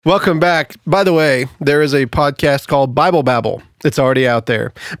Welcome back. By the way, there is a podcast called Bible Babble. It's already out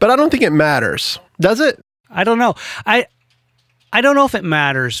there, but I don't think it matters. Does it? I don't know. I don't know if it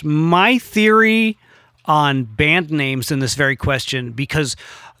matters. My theory on band names in this very question, because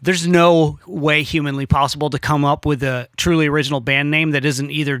there's no way humanly possible to come up with a truly original band name that isn't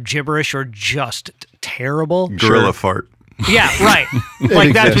either gibberish or just terrible. Gorilla fart. Yeah, right.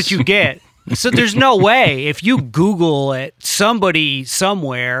 Like that's what you get. So there's no way if you Google it, somebody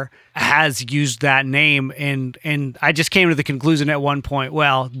somewhere has used that name, and I just came to the conclusion at one point.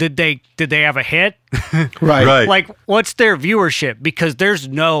 Well, did they have a hit? Right. Like, what's their viewership? Because there's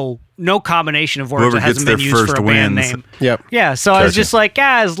no combination of words Whoever that hasn't gets been their used for first a band wins. name. Yep. Yeah. So I was just like,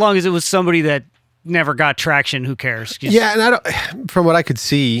 as long as it was somebody that never got traction, who cares? Yeah, and I don't. From what I could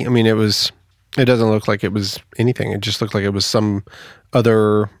see, I mean, it doesn't look like it was anything. It just looked like it was some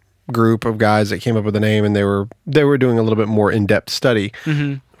other group of guys that came up with a name, and they were doing a little bit more in-depth study,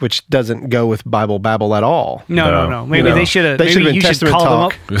 which doesn't go with Bible Babble at all. No. Maybe they should have. They should have been Testament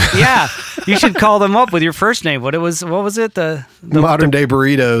talk. Them up. Yeah, you should call them up with your first name. What was it? The modern day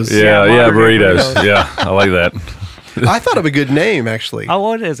burritos. Yeah, burritos. Yeah, I like that. I thought of a good name actually. Oh,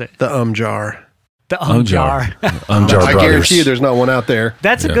 what is it? The Jar. The Jar. Jar. Jar I Brothers. guarantee you, there's not one out there.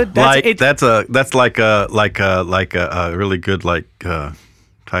 That's a good. That's like a really good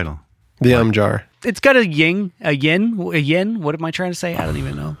title. The Jar. It's got a yin. What am I trying to say? I don't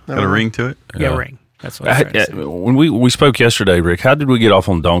even know. Got a ring to it. Yeah, ring. That's what I'm trying to say. When we spoke yesterday, Rick, how did we get off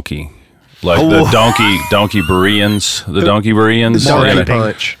on donkey? Like the donkey Bereans, the donkey Bereans. Donkey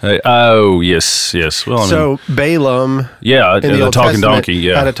punch. Yes. Well, I mean, So Balaam, yeah, in the the Old talking Testament, donkey.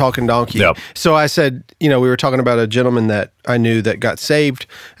 Yeah, had a talking donkey. Yep. So I said, we were talking about a gentleman that I knew that got saved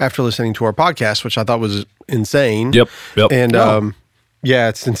after listening to our podcast, which I thought was insane. Yep. And yeah,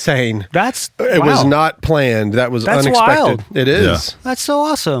 it's insane. It was not planned. That was That's unexpected. wild. It is. That's so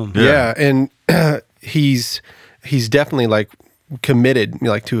awesome. Yeah, and he's definitely like committed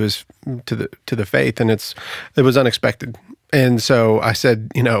like to the faith, and it was unexpected. And so I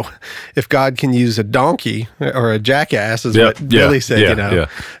said, if God can use a donkey or a jackass, is what Billy said, And I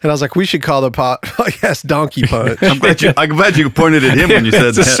was like, we should call the podcast Donkey Punch. I'm glad you pointed at him when you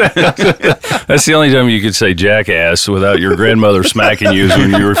said that. That's the only time you could say jackass without your grandmother smacking you is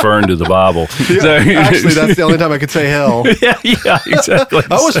when you're referring to the Bible. Actually, that's the only time I could say hell. Yeah, exactly.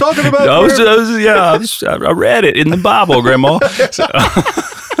 I was talking about. I read it in the Bible, Grandma.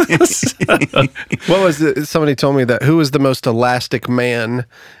 What was it? Somebody told me that who was the most elastic man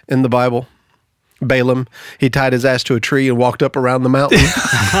in the Bible? Balaam. He tied his ass to a tree and walked up around the mountain.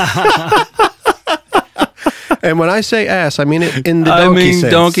 And when I say ass, I mean it in the donkey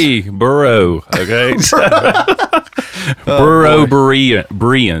sense. Donkey, burro, okay? Burro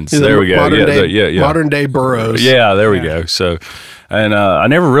Bereans. There we go. Modern day burros. Yeah, there we go. So, and I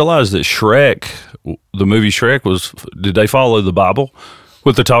never realized that Shrek, the movie Shrek, did they follow the Bible?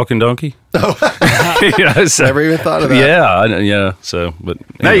 With the talking donkey? Oh. Never even thought of that. Yeah. So, but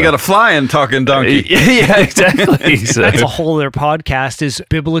anyway. Now you got a flying talking donkey. Yeah, exactly. So. That's a whole other podcast, is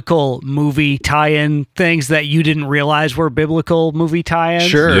biblical movie tie-in things that you didn't realize were biblical movie tie-ins.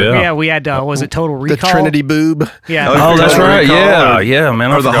 Sure. Yeah, we had, was it Total Recall? The Trinity boob. Yeah. Oh, that's right. Yeah,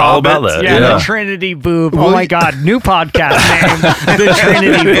 man. I Or the forgot all about Hobbits. that. Yeah, the Trinity boob. Oh my God, new podcast name. The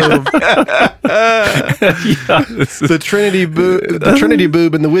Trinity boob. The Trinity boob. The Trinity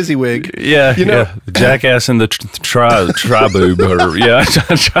boob and the WYSIWYG. Yeah, the jackass and the tri-boob.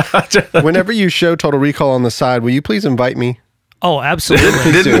 Whenever you show Total Recall on the side, will you please invite me? Oh,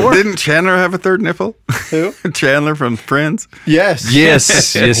 absolutely. Didn't Chandler have a third nipple? Who? Chandler from Friends? Yes, he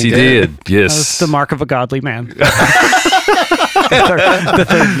did. Yes, That's the mark of a godly man. The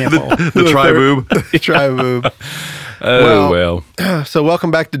third nipple. The tri-boob. Tri-boob. Well. So welcome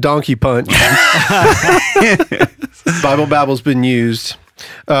back to Donkey Punch. Bible Babble's been used.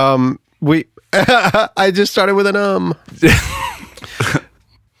 I just started with an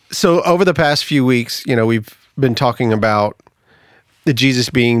So over the past few weeks, we've been talking about Jesus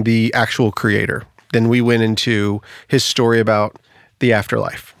being the actual creator. Then we went into his story about the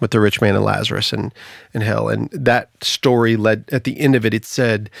afterlife with the rich man and Lazarus and hell. And that story led, at the end of it, it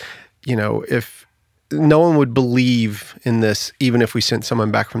said, if no one would believe in this, even if we sent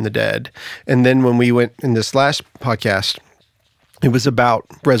someone back from the dead. And then when we went in this last podcast, it was about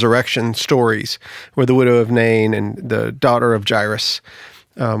resurrection stories where the widow of Nain and the daughter of Jairus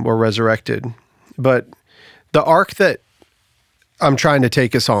were resurrected. But the arc that I'm trying to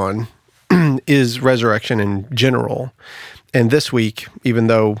take us on is resurrection in general. And this week, even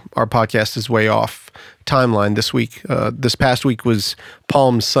though our podcast is way off timeline, this past week was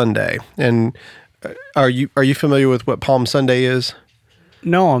Palm Sunday. And are you familiar with what Palm Sunday is?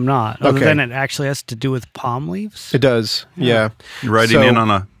 No, I'm not. Other Okay. than it actually has to do with palm leaves. It does. Yeah. You're riding So- in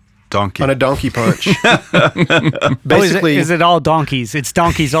on a donkey. On a donkey punch. Oh, Basically, is it all donkeys? It's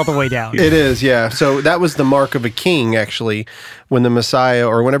donkeys all the way down. it is, yeah. So that was the mark of a king, actually. When the Messiah,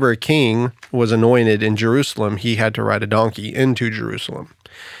 or whenever a king was anointed in Jerusalem, he had to ride a donkey into Jerusalem.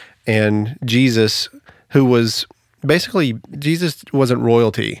 And Jesus, who was basically, Jesus wasn't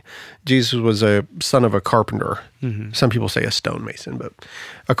royalty. Jesus was a son of a carpenter. Some people say a stonemason, but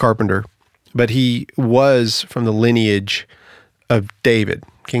a carpenter. But he was from the lineage of David,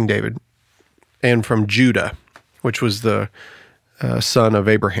 King David, and from Judah, which was the son of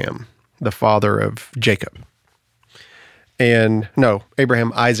Abraham, the father of Jacob. And no,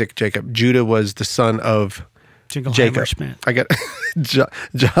 Abraham, Isaac, Jacob. Judah was the son of Jingleheimer Jacob. Schmidt. I got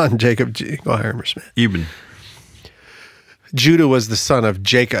John Jacob Jingleheimer Smith. Eben. Judah was the son of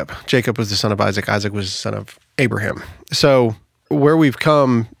Jacob. Jacob was the son of Isaac. Isaac was the son of Abraham. So where we've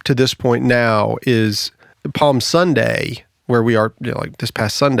come to this point now is Palm Sunday, where we are, like this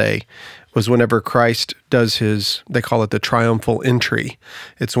past Sunday, was whenever Christ does his, they call it the triumphal entry.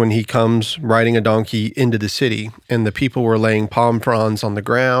 It's when he comes riding a donkey into the city, and the people were laying palm fronds on the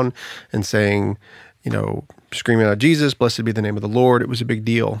ground and saying, screaming out, Jesus, blessed be the name of the Lord. It was a big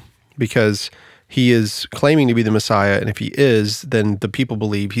deal because he is claiming to be the Messiah, and if he is, then the people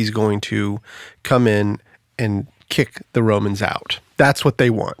believe he's going to come in and kick the Romans out. That's what they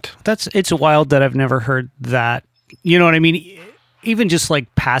want. It's wild that I've never heard that. You know what I mean? Even just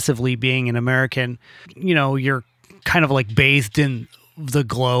like passively being an American, you're kind of like bathed in the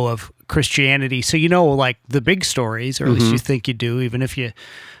glow of Christianity. So like the big stories, or at least you think you do, even if you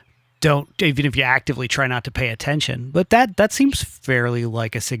actively try not to pay attention. But that seems fairly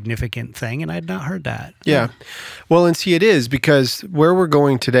like a significant thing, and I'd not heard that. Yeah. Well, and see, it is because where we're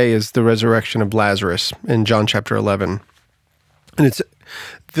going today is the resurrection of Lazarus in John chapter 11. And it's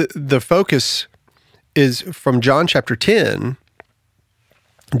the focus is from John chapter 10.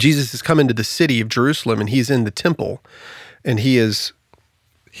 Jesus has come into the city of Jerusalem, and he's in the temple, and he's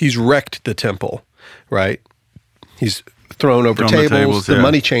wrecked the temple, right? He's thrown over tables, the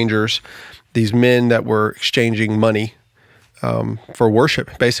money changers, these men that were exchanging money for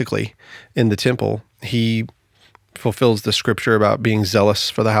worship, basically, in the temple. He fulfills the scripture about being zealous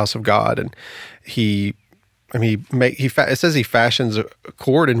for the house of God, and it says he fashions a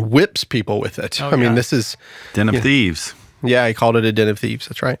cord and whips people with it. This is Den of thieves. Yeah, he called it a den of thieves.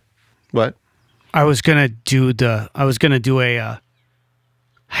 That's right. What? I was gonna do a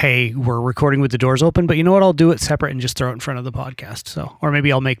hey, we're recording with the doors open, but you know what? I'll do it separate and just throw it in front of the podcast. So, or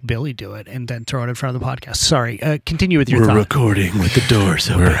maybe I'll make Billy do it and then throw it in front of the podcast. Sorry. Continue with your thought. recording with the doors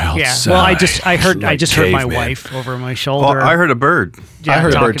open. We're outside. Yeah. Well, I just heard my wife over my shoulder. Oh, I heard a bird. I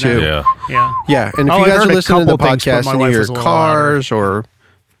heard a bird too. Yeah. Yeah. Yeah, and if Oh, you I guys heard are a listening to the couple things, but podcast my and you wife hear was a little cars or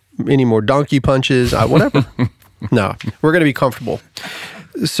any more donkey punches, whatever, no, we're going to be comfortable.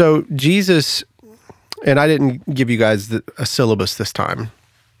 So Jesus, and I didn't give you guys a syllabus this time,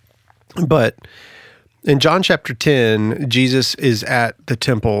 but in John chapter 10, Jesus is at the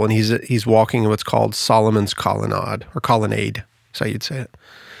temple, and he's walking in what's called Solomon's colonnade, or colonnade, that's how you'd say it.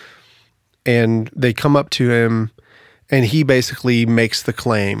 And they come up to him, and he basically makes the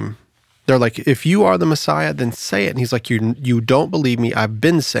claim. They're like, if you are the Messiah, then say it. And he's like, you don't believe me. I've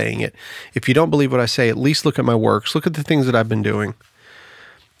been saying it. If you don't believe what I say, at least look at my works. Look at the things that I've been doing.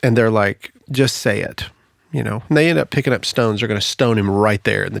 And they're like, just say it. And they end up picking up stones. They're going to stone him right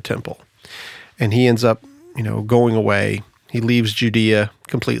there in the temple. And he ends up, going away. He leaves Judea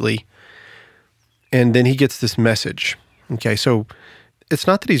completely. And then he gets this message. Okay, so it's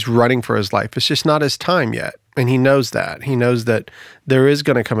not that he's running for his life. It's just not his time yet. And he knows that. He knows that there is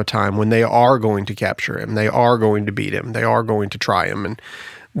going to come a time when they are going to capture him. They are going to beat him. They are going to try him. And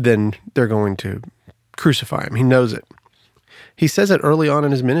then they're going to crucify him. He knows it. He says it early on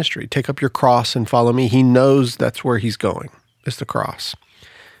in his ministry. Take up your cross and follow me. He knows that's where he's going. It's the cross.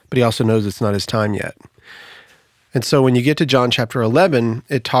 But he also knows it's not his time yet. And so when you get to John chapter 11,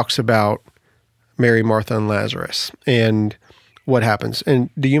 it talks about Mary, Martha, and Lazarus and what happens. And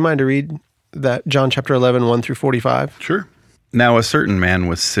do you mind to read that John chapter 11, 1 through 45? Sure. Now a certain man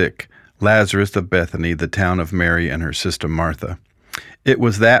was sick, Lazarus of Bethany, the town of Mary and her sister Martha. It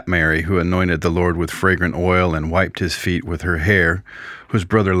was that Mary who anointed the Lord with fragrant oil and wiped his feet with her hair, whose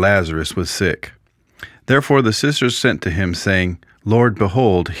brother Lazarus was sick. Therefore the sisters sent to him, saying, Lord,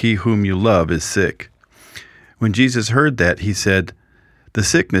 behold, he whom you love is sick. When Jesus heard that, he said, The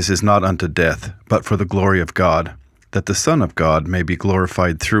sickness is not unto death, but for the glory of God, that the Son of God may be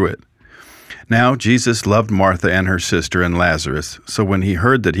glorified through it. Now Jesus loved Martha and her sister and Lazarus, so when he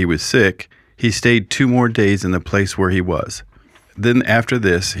heard that he was sick, he stayed 2 more days in the place where he was. Then after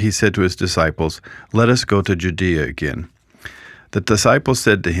this, he said to his disciples, "Let us go to Judea again." The disciples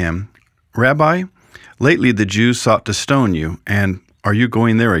said to him, "Rabbi, lately the Jews sought to stone you, and are you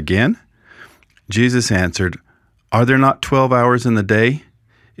going there again?" Jesus answered, "Are there not 12 hours in the day?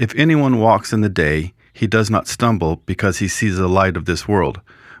 If anyone walks in the day, he does not stumble because he sees the light of this world.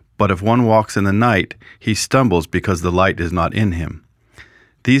 But if one walks in the night, he stumbles because the light is not in him."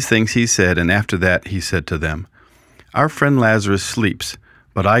 These things he said, and after that he said to them, "Our friend Lazarus sleeps,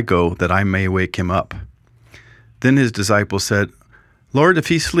 but I go that I may wake him up." Then his disciples said, "Lord, if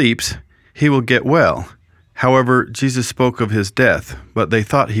he sleeps, he will get well." However, Jesus spoke of his death, but they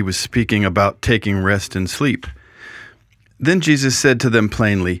thought he was speaking about taking rest and sleep. Then Jesus said to them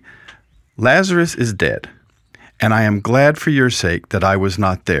plainly, "Lazarus is dead, and I am glad for your sake that I was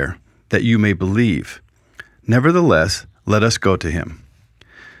not there, that you may believe. Nevertheless, let us go to him."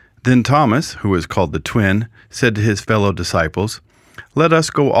 Then Thomas, who is called the twin, said to his fellow disciples, "Let us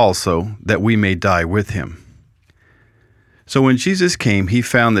go also, that we may die with him." So when Jesus came, he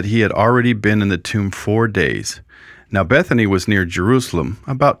found that he had already been in the tomb 4 days. Now Bethany was near Jerusalem,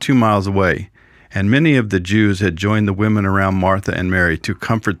 about 2 miles away, and many of the Jews had joined the women around Martha and Mary to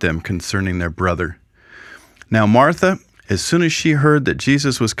comfort them concerning their brother. Now Martha, as soon as she heard that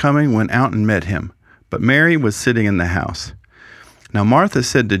Jesus was coming, went out and met him, but Mary was sitting in the house. Now Martha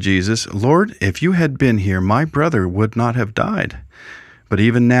said to Jesus, "Lord, if you had been here, my brother would not have died. But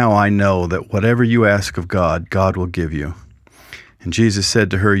even now I know that whatever you ask of God, God will give you." And Jesus said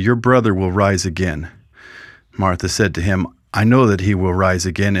to her, "Your brother will rise again." Martha said to him, "I know that he will rise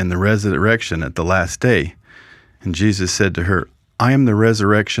again in the resurrection at the last day." And Jesus said to her, "I am the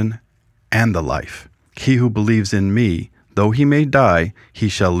resurrection and the life. He who believes in me, though he may die, he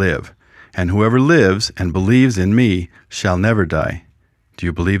shall live. And whoever lives and believes in me shall never die. Do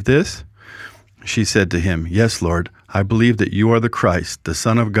you believe this?" She said to him, "Yes, Lord, I believe that you are the Christ, the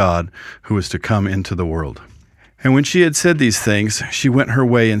Son of God, who is to come into the world." And when she had said these things, she went her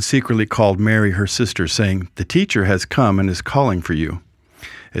way and secretly called Mary her sister, saying, "The teacher has come and is calling for you."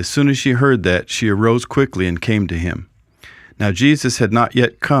 As soon as she heard that, she arose quickly and came to him. Now Jesus had not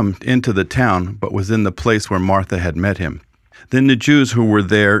yet come into the town, but was in the place where Martha had met him. Then the Jews who were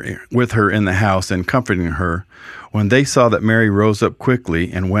there with her in the house and comforting her, when they saw that Mary rose up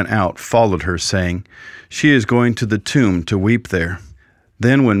quickly and went out, followed her, saying, "She is going to the tomb to weep there."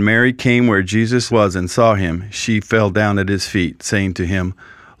 Then when Mary came where Jesus was and saw him, she fell down at his feet, saying to him,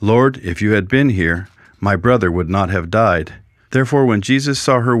 "Lord, if you had been here, my brother would not have died." Therefore when Jesus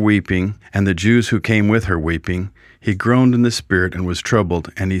saw her weeping, and the Jews who came with her weeping, he groaned in the spirit and was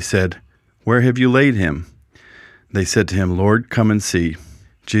troubled, and he said, "Where have you laid him?" They said to him, "Lord, come and see."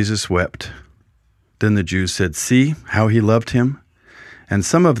 Jesus wept. Then the Jews said, "See how he loved him?" And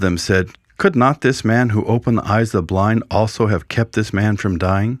some of them said, "Could not this man who opened the eyes of the blind also have kept this man from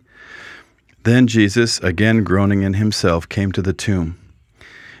dying?" Then Jesus, again groaning in himself, came to the tomb.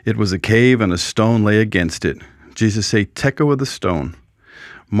 It was a cave, and a stone lay against it. Jesus said, "Take away the stone."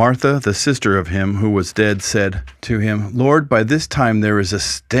 Martha, the sister of him who was dead, said to him, "Lord, by this time there is a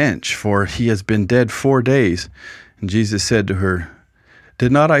stench, for he has been dead 4 days." And Jesus said to her,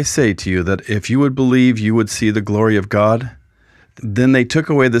 "Did not I say to you that if you would believe, you would see the glory of God?" Then they took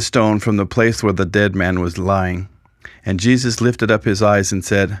away the stone from the place where the dead man was lying. And Jesus lifted up his eyes and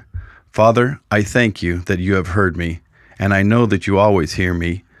said, "Father, I thank you that you have heard me, and I know that you always hear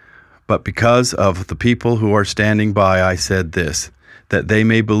me. But because of the people who are standing by, I said this, that they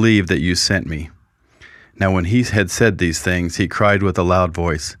may believe that you sent me." Now when he had said these things, he cried with a loud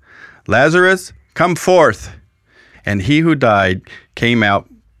voice, "Lazarus, come forth!" And he who died came out,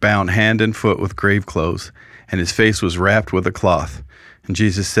 bound hand and foot with grave clothes, and his face was wrapped with a cloth. And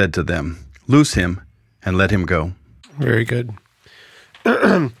Jesus said to them, "Loose him and let him go." Very good.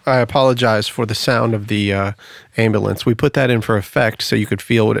 I apologize for the sound of the ambulance. We put that in for effect so you could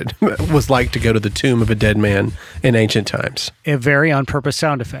feel what it was like to go to the tomb of a dead man in ancient times. A very on-purpose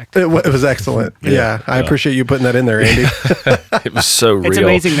sound effect. It was excellent. Yeah, I appreciate you putting that in there, Andy. It was so real. It's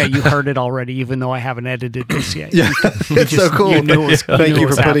amazing that you heard it already, even though I haven't edited this yet. Yeah, it's so cool. You knew it was, Thank you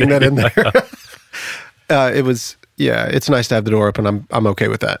for putting that in there. Yeah, it's nice to have the door open. I'm okay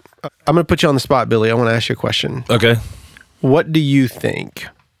with that. I'm going to put you on the spot, Billy. I want to ask you a question. Okay. What do you think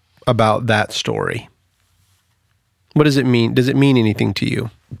about that story? What does it mean? Does it mean anything to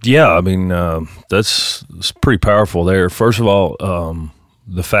you? Yeah, I mean, that's pretty powerful there. First of all,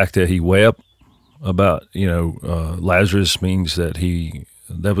 the fact that he wept about, Lazarus means that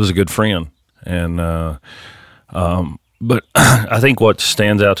that was a good friend. And, but I think what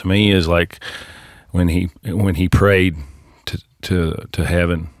stands out to me is like when he prayed to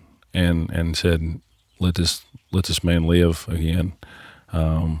heaven and said, let this man live again.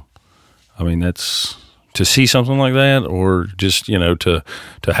 I mean, that's to see something like that, or just to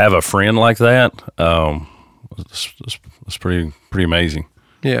have a friend like that. It's pretty amazing.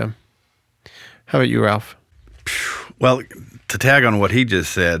 Yeah. How about you, Ralph? Well, to tag on what he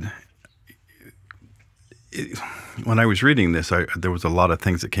just said, when I was reading this, there was a lot of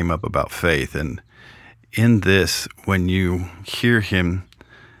things that came up about faith. And in this, when you hear him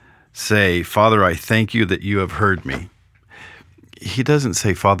say, "Father, I thank you that you have heard me," he doesn't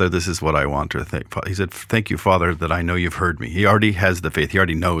say, "Father, this is what I want," or think. He said, "Thank you, Father, that I know you've heard me." He already has the faith. He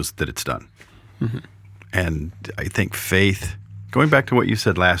already knows that it's done. Mm-hmm. And I think faith, going back to what you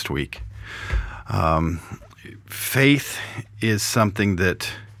said last week, faith is something that,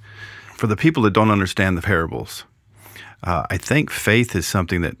 for the people that don't understand the parables, I think faith is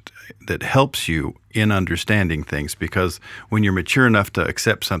something that helps you in understanding things, because when you're mature enough to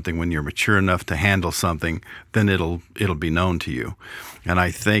accept something, when you're mature enough to handle something, then it'll be known to you. And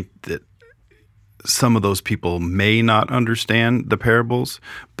I think that some of those people may not understand the parables,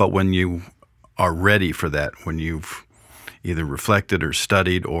 but when you are ready for that, when you've either reflected or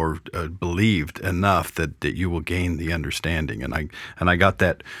studied or believed enough that you will gain the understanding. And I got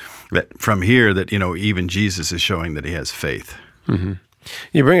that from here, that even Jesus is showing that he has faith. Mm-hmm.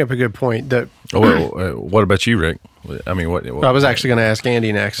 You bring up a good point. That what about you, Rick? I mean, what I was actually going to ask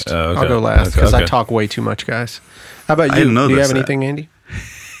Andy next. Okay. I'll go last because I talk way too much, guys. How about you? Do you have anything, Andy?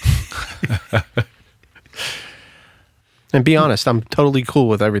 And be honest, I'm totally cool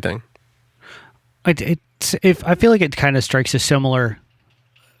with everything. I feel like it kind of strikes a similar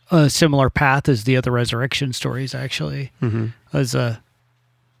path as the other resurrection stories, actually. Mm-hmm.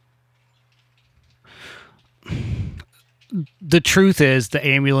 The truth is, the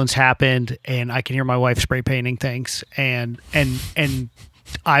ambulance happened, and I can hear my wife spray painting things, and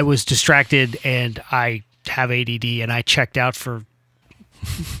I was distracted, and I have ADD, and I checked out for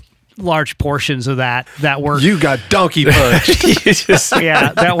large portions of that were you got donkey punched.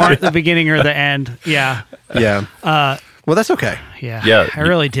 That weren't the beginning or the end. Yeah. Well, that's okay. Yeah. I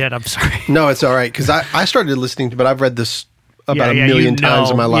really did. I'm sorry. No, it's all right, because I started listening to, but I've read this about a million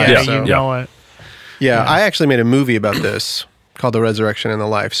times in my life. You know it. Yeah, I actually made a movie about this called The Resurrection and the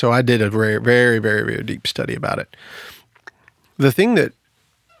Life. So I did a very, very, very, very deep study about it. The thing that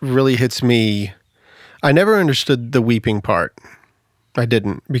really hits me, I never understood the weeping part. I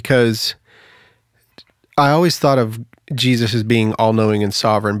didn't, because I always thought of Jesus as being all-knowing and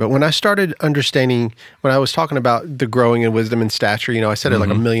sovereign. But when I started understanding, when I was talking about the growing in wisdom and stature, I said it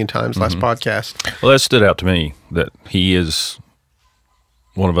like a million times last podcast. Well, that stood out to me, that he is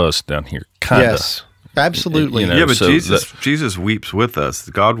one of us down here, kind of. Yes. Absolutely. But Jesus weeps with us.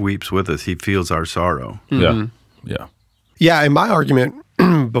 God weeps with us. He feels our sorrow. Mm-hmm. Yeah, and my argument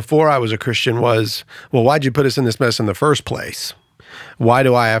before I was a Christian was, well, why'd you put us in this mess in the first place? Why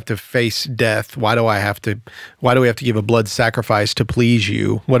do I have to face death? Why do we have to give a blood sacrifice to please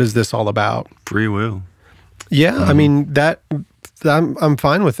you? What is this all about? Free will. Yeah, I mean, I'm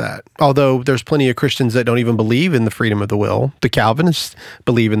fine with that. Although there's plenty of Christians that don't even believe in the freedom of the will. The Calvinists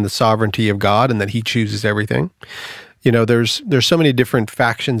believe in the sovereignty of God and that he chooses everything. There's so many different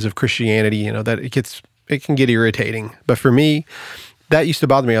factions of Christianity, that it can get irritating. But for me, that used to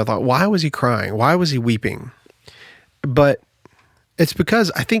bother me. I thought, why was he crying? Why was he weeping? But it's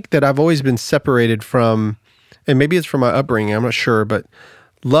because I think that I've always been separated from, and maybe it's from my upbringing, I'm not sure, but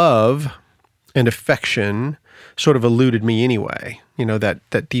love and affection sort of eluded me anyway,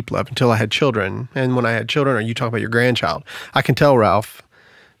 that deep love, until I had children. And when I had children, or you talk about your grandchild, I can tell, Ralph,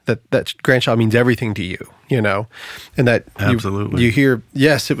 that grandchild means everything to you, and that absolutely you hear,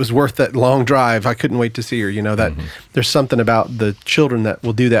 yes, it was worth that long drive. I couldn't wait to see her, that there's something about the children that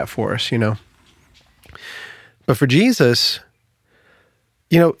will do that for us, But for Jesus,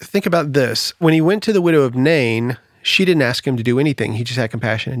 think about this. When he went to the widow of Nain, she didn't ask him to do anything. He just had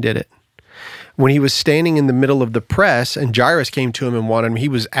compassion and did it. When he was standing in the middle of the press and Jairus came to him and wanted him, he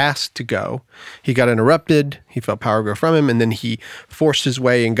was asked to go. He got interrupted. He felt power go from him, and then he forced his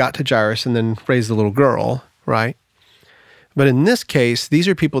way and got to Jairus and then raised the little girl, right? But in this case, these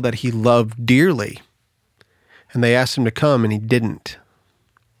are people that he loved dearly, and they asked him to come, and he didn't,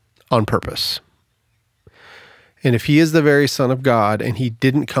 on purpose. And if he is the very Son of God and he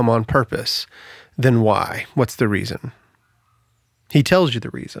didn't come on purpose, then why? What's the reason? He tells you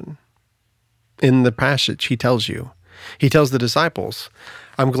the reason. In the passage, he tells you. He tells the disciples,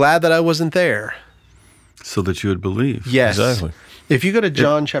 I'm glad that I wasn't there. So that you would believe. Yes. Exactly. If you go to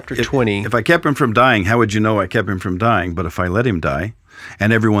John chapter 20. If I kept him from dying, how would you know I kept him from dying? But if I let him die,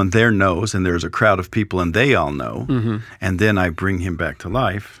 and everyone there knows, and there's a crowd of people and they all know, and then I bring him back to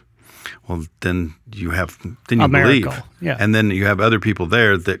life, well, then you A believe. miracle, yeah. And then you have other people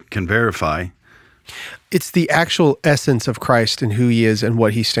there that can verify. It's the actual essence of Christ and who he is and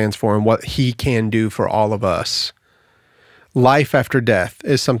what he stands for and what he can do for all of us. Life after death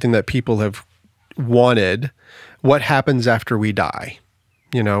is something that people have wanted. What happens after we die?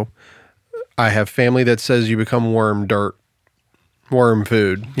 You know, I have family that says you become worm dirt, worm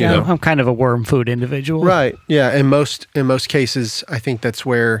food. You know? I'm kind of a worm food individual. Right. Yeah. In most cases, I think that's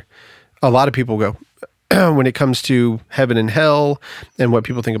where a lot of people go when it comes to heaven and hell and what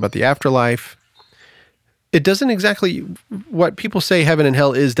people think about the afterlife. It doesn't exactly, what people say heaven and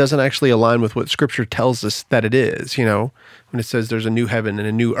hell is doesn't actually align with what Scripture tells us that it is, you know, when it says there's a new heaven and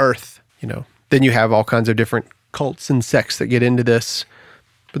a new earth, you know. Then you have all kinds of different cults and sects that get into this.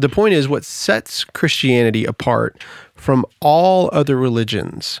 But the point is, what sets Christianity apart from all other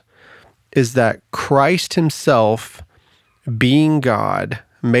religions is that Christ himself, being God,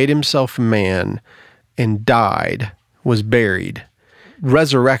 made himself man and died, was buried,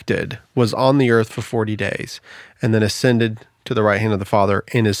 resurrected, was on the earth for 40 days, and then ascended to the right hand of the Father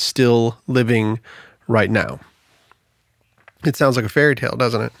and is still living right now. It sounds like a fairy tale,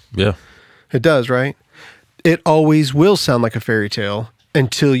 doesn't it? Yeah. It does, right? It always will sound like a fairy tale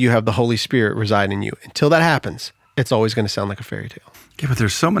until you have the Holy Spirit reside in you. Until that happens, it's always going to sound like a fairy tale. Yeah, but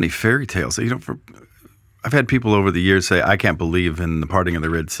there's so many fairy tales. You know, I've had people over the years say, I can't believe in the parting of the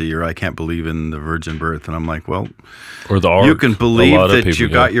Red Sea, or I can't believe in the virgin birth. And I'm like, well, or the ark. You can believe that people, you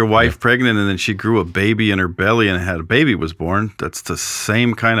got your wife pregnant and then she grew a baby in her belly and had a baby was born. That's the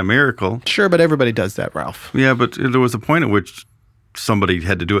same kind of miracle. Sure, but everybody does that, Ralph. Yeah, but there was a point at which somebody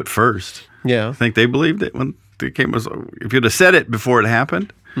had to do it first. Yeah. I think they believed it when it came. If you'd have said it before it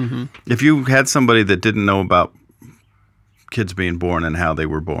happened, if you had somebody that didn't know about kids being born and how they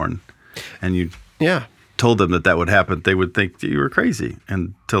were born, and you told them that would happen, they would think that you were crazy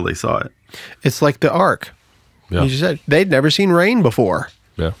until they saw it. It's like the ark. Yeah. You just said they'd never seen rain before.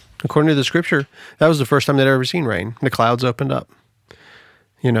 Yeah. According to the Scripture, that was the first time they'd ever seen rain. The clouds opened up.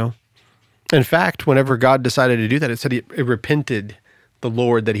 You know, in fact, whenever God decided to do that, it said it repented the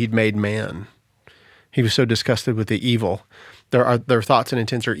Lord that he'd made man. He was so disgusted with the evil. Their thoughts and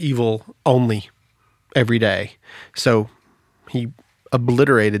intents are evil only every day. So he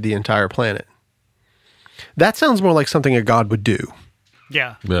obliterated the entire planet. That sounds more like something a God would do.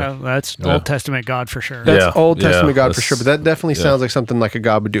 Yeah. That's Old Testament God for sure. That's Old Testament God for sure, but that definitely sounds like something like a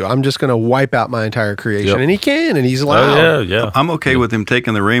God would do. I'm just going to wipe out my entire creation. And he can, and he's allowed. I'm okay with him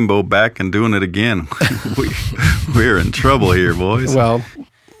taking the rainbow back and doing it again. We're in trouble here, boys. Well,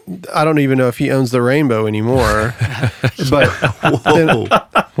 I don't even know if he owns the rainbow anymore. But,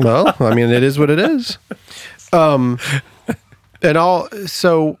 well, I mean, it is what it is.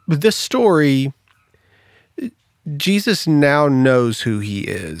 So this story, Jesus now knows who he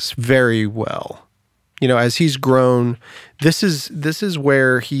is very well. You know, as he's grown, this is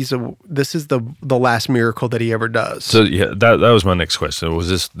where this is the last miracle that he ever does. So that was my next question.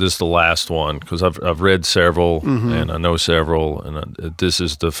 Was this the last one? Because I've read several and I know several, and this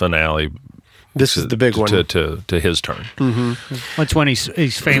is the finale. This is the big one to his turn. That's when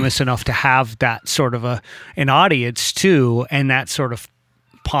he's famous enough to have that sort of an audience too, and that sort of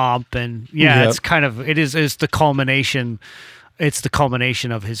pomp, and it's kind of it is the culmination. It's the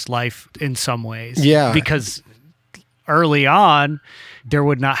culmination of his life in some ways. Yeah, because early on there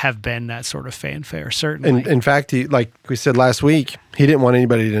would not have been that sort of fanfare. Certainly, in fact, he, like we said last week, he didn't want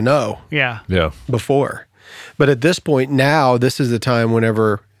anybody to know. Yeah. Before, but at this point now, this is the time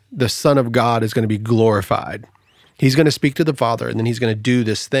whenever the Son of God is going to be glorified. He's going to speak to the Father, and then he's going to do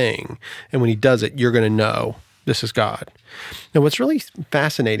this thing. And when he does it, you're going to know this is God. Now, what's really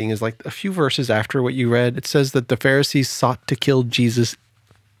fascinating is like a few verses after what you read, it says that the Pharisees sought to kill Jesus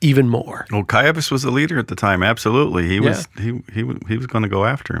even more. Well, Caiaphas was the leader at the time. Absolutely. He was going to go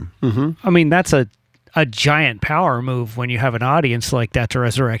after him. I mean, that's a giant power move when you have an audience like that to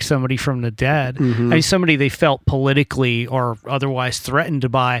resurrect somebody from the dead. I mean, somebody they felt politically or otherwise threatened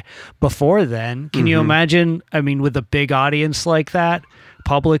by before then. Can you imagine, I mean, with a big audience like that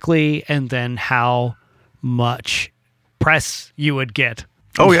publicly, and then how much press you would get?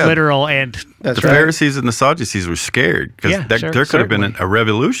 Literal and... The Pharisees and the Sadducees were scared because there could have been a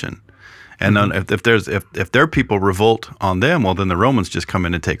revolution. And if their people revolt on them, well, then the Romans just come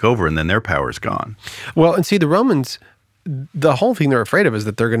in and take over, and then their power is gone. Well, and see, the Romans, the whole thing they're afraid of is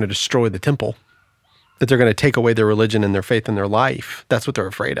that they're going to destroy the temple, that they're going to take away their religion and their faith and their life. That's what they're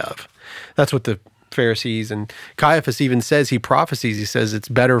afraid of. That's what the Pharisees and Caiaphas even says. He prophesies. He says it's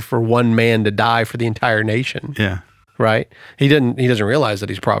better for one man to die for the entire nation. Yeah. Right? He doesn't realize that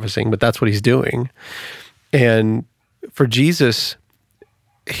he's prophesying, but that's what he's doing. And for Jesus,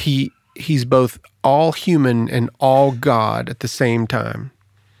 he he's both all human and all God at the same time.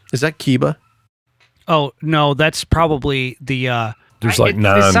 Is that Kiba? Oh, no, that's probably the... There's like it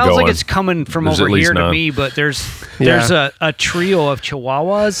 9 sounds going. like it's coming from There's over at least here to 9. me, but there's a trio of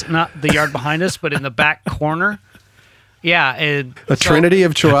chihuahuas, not the yard behind us, but in the back corner. Yeah. A trinity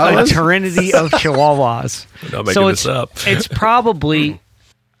of chihuahuas? A trinity of chihuahuas. We're not making this up. It's probably...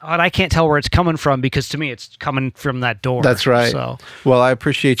 But I can't tell where it's coming from because to me it's coming from that door. That's right. So, well, I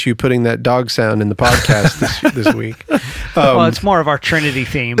appreciate you putting that dog sound in the podcast this week. Well, it's more of our Trinity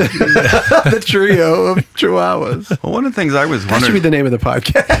theme. The trio of chihuahuas. Well, one of the things I was That should be wondering, the name of the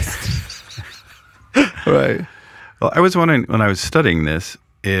podcast. Right. well, I was wondering when I was studying this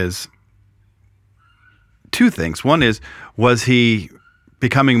is 2 things. One is, was he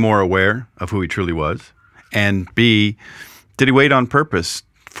becoming more aware of who he truly was? And B, did he wait on purpose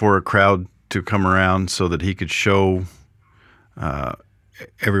for a crowd to come around so that he could show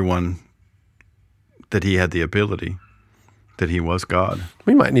everyone that he had the ability, that he was God?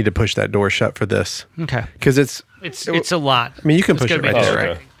 We might need to push that door shut for this. Okay. Because it's a lot. I mean, you can It's push it gonna right be there.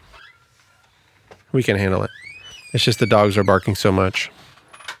 distracting. Right? We can handle it. It's just the dogs are barking so much.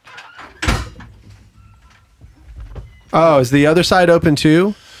 Oh, is the other side open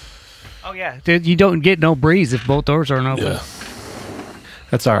too? Oh yeah, dude, you don't get no breeze if both doors aren't open. Yeah.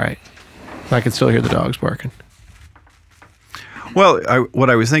 That's all right. I can still hear the dogs barking. Well, what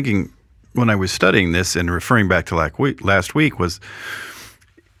I was thinking when I was studying this and referring back to last week was,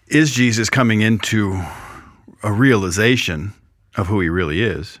 is Jesus coming into a realization of who he really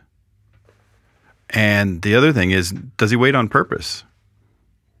is? And the other thing is, does he wait on purpose?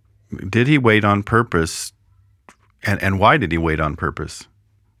 Did he wait on purpose? And why did he wait on purpose?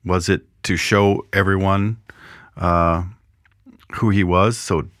 Was it to show everyone who he was,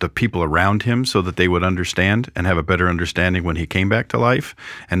 so the people around him, so that they would understand and have a better understanding when he came back to life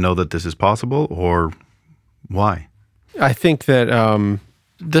and know that this is possible? Or why? I think that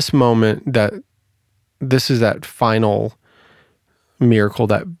this moment, that this is that final miracle,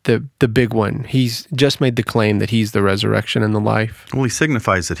 that the big one. He's just made the claim that he's the resurrection and the life. Well, he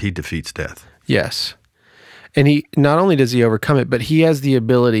signifies that he defeats death. Yes. And he not only does he overcome it, but he has the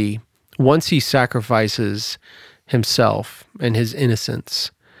ability, once he sacrifices himself and his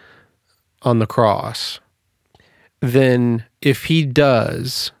innocence on the cross, then if he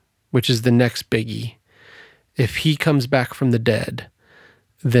does, which is the next biggie, if he comes back from the dead,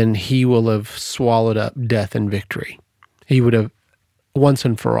 then he will have swallowed up death and victory. He would have once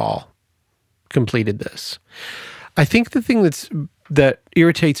and for all completed this. I think the thing that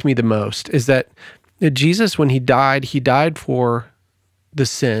irritates me the most is that Jesus, when he died for the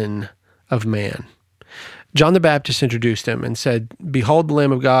sin of man. John the Baptist introduced him and said, "Behold the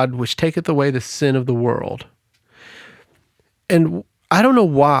Lamb of God, which taketh away the sin of the world." And I don't know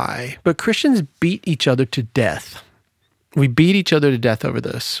why, but Christians beat each other to death. We beat each other to death over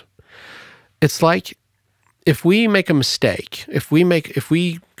this. It's like if we make a mistake, if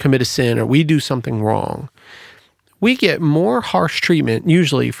we commit a sin or we do something wrong, we get more harsh treatment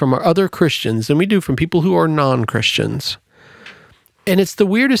usually from our other Christians than we do from people who are non-Christians. And it's the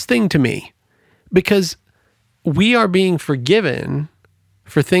weirdest thing to me, because we are being forgiven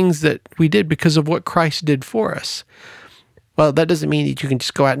for things that we did because of what Christ did for us. Well, that doesn't mean that you can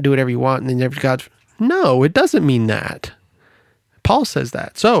just go out and do whatever you want and then never God. No, it doesn't mean that. Paul says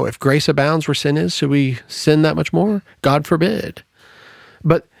that. So if grace abounds where sin is, should we sin that much more? God forbid.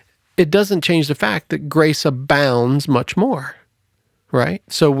 But it doesn't change the fact that grace abounds much more, right?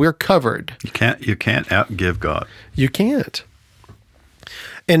 So we're covered. You can't outgive God. You can't.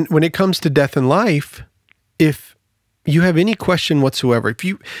 And when it comes to death and life, if you have any question whatsoever, if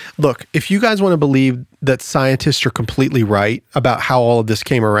you guys want to believe that scientists are completely right about how all of this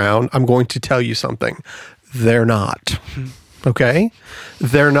came around, I'm going to tell you something. They're not. Okay?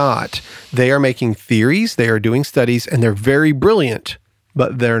 They're not. They are making theories, they are doing studies, and they're very brilliant,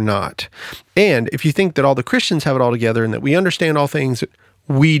 but they're not. And if you think that all the Christians have it all together and that we understand all things,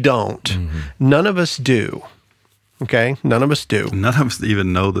 we don't. Mm-hmm. None of us do. Okay? None of us do. None of us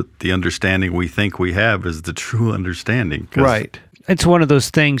even know that the understanding we think we have is the true understanding. Right. It's one of those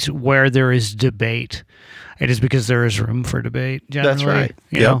things where there is debate. It is because there is room for debate, generally. That's right.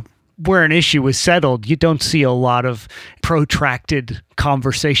 You know, where an issue is settled, you don't see a lot of protracted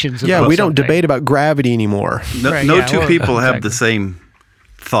conversations about we don't something. debate about gravity anymore. No two people have the same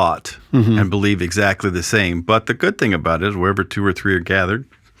thought and believe exactly the same. But the good thing about it is wherever 2 or 3 are gathered,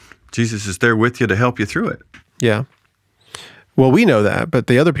 Jesus is there with you to help you through it. Yeah. Well, we know that, but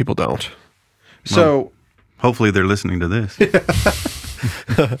the other people don't. So hopefully they're listening to this.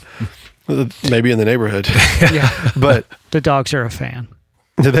 Maybe in the neighborhood. Yeah. But the dogs are a fan.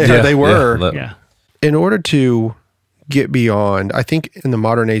 They were. Yeah. In order to get beyond, I think in the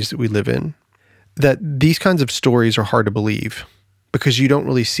modern age that we live in, that these kinds of stories are hard to believe because you don't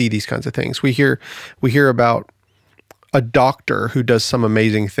really see these kinds of things. We hear about a doctor who does some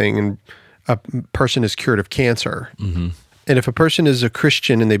amazing thing and a person is cured of cancer. Mm-hmm. And if a person is a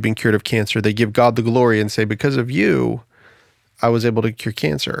Christian and they've been cured of cancer, they give God the glory and say, because of you, I was able to cure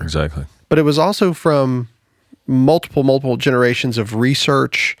cancer. Exactly. But it was also from multiple generations of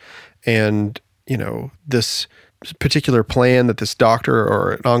research and, this particular plan that this doctor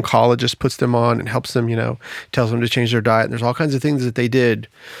or an oncologist puts them on and helps them, tells them to change their diet. And there's all kinds of things that they did.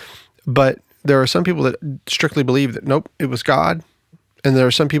 But there are some people that strictly believe that, nope, it was God. And there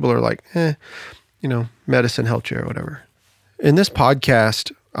are some people who are like, medicine helped you or whatever. In this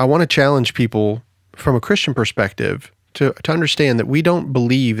podcast, I want to challenge people from a Christian perspective to understand that we don't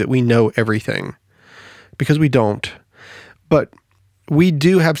believe that we know everything, because we don't. But we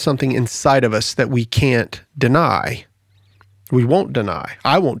do have something inside of us that we can't deny. We won't deny.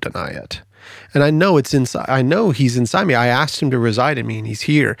 I won't deny it. And I know it's inside. I know he's inside me. I asked him to reside in me, and he's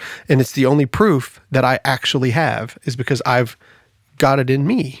here. And it's the only proof that I actually have is because I've got it in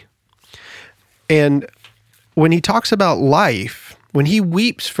me. And when he talks about life, when he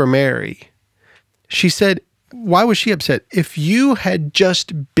weeps for Mary, she said, why was she upset? If you had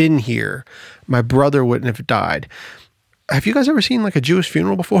just been here, my brother wouldn't have died. Have you guys ever seen like a Jewish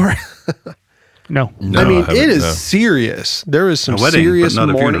funeral before? No. I mean, it is serious. There is some serious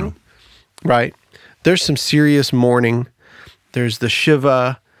mourning. Right. There's some serious mourning. There's the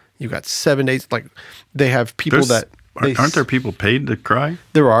Shiva. You've got 7 days. Like they have people aren't there people paid to cry?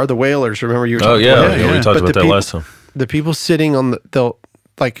 There are the wailers. Remember you were talking about that? Yeah, we talked about that last time. The people sitting on they'll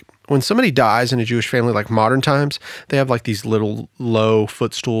like when somebody dies in a Jewish family, like modern times, they have like these little low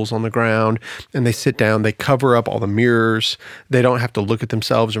footstools on the ground and they sit down, they cover up all the mirrors. They don't have to look at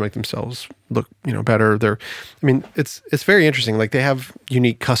themselves or make themselves look, better. It's very interesting. Like they have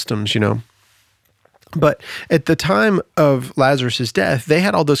unique customs, But at the time of Lazarus's death, they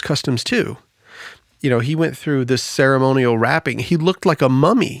had all those customs too. He went through this ceremonial wrapping. He looked like a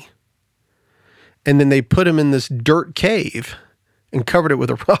mummy. And then they put him in this dirt cave and covered it with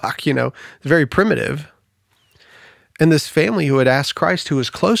a rock, very primitive. And this family who had asked Christ, who was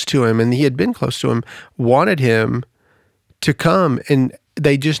close to him, and he had been close to him, wanted him to come. And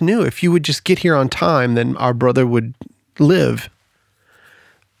they just knew, if you would just get here on time, then our brother would live.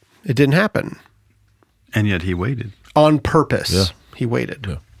 It didn't happen. And yet he waited. On purpose. Yeah. He waited.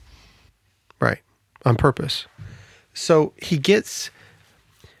 Yeah. Right. On purpose. So he gets...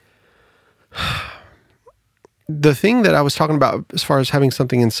 The thing that I was talking about as far as having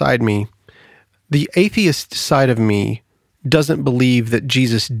something inside me, the atheist side of me doesn't believe that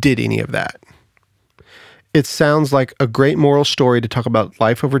Jesus did any of that. It sounds like a great moral story to talk about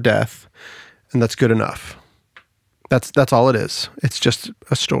life over death, and that's good enough. That's all it is. It's just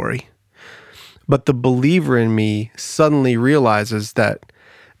a story. But the believer in me suddenly realizes that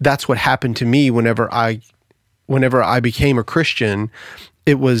that's what happened to me whenever I became a Christian.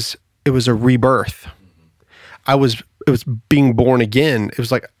 It was a rebirth. It was being born again. It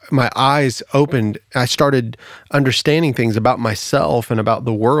was like my eyes opened. I started understanding things about myself and about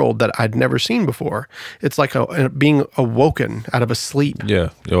the world that I'd never seen before. It's like being awoken out of a sleep. Yeah.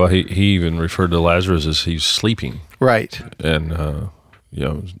 Well, he even referred to Lazarus as he's sleeping. Right. And,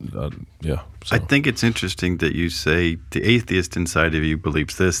 yeah. So. I think it's interesting that you say the atheist inside of you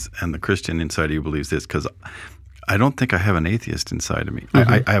believes this and the Christian inside of you believes this, because I don't think I have an atheist inside of me.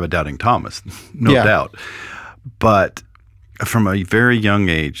 Mm-hmm. I have a doubting Thomas, no doubt. But from a very young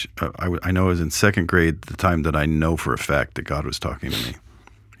age, I know I was in second grade the time that I know for a fact that God was talking to me.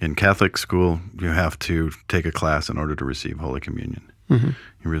 In Catholic school, you have to take a class in order to receive Holy Communion. Mm-hmm.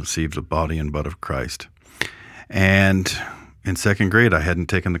 You receive the body and blood of Christ. And in second grade, I hadn't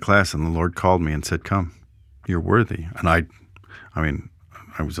taken the class, and the Lord called me and said, "Come, you're worthy." And I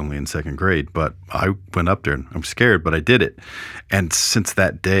was only in second grade, but I went up there and I'm scared, but I did it. And since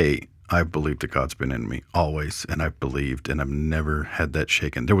that day, I've believed that God's been in me always, and I've believed, and I've never had that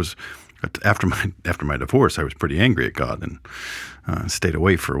shaken. There was, after my divorce, I was pretty angry at God and stayed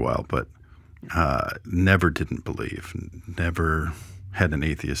away for a while, but never didn't believe, never had an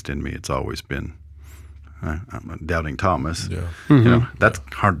atheist in me. It's always been, I'm a doubting Thomas. Yeah. Mm-hmm. That's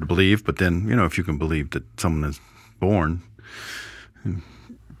hard to believe, but then, if you can believe that someone is born,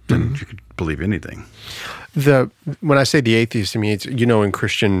 then you could believe anything. When I say the atheist, I mean, it's, in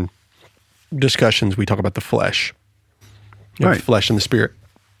Christian discussions, we talk about the flesh. Right. The flesh and the spirit.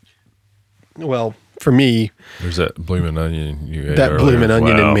 Well, for me, There's that blooming onion you ate That earlier. blooming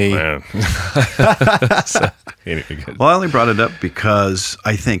onion in me. Man. So, anyway, good. Well, I only brought it up because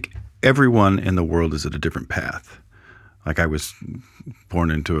I think everyone in the world is at a different path. Like I was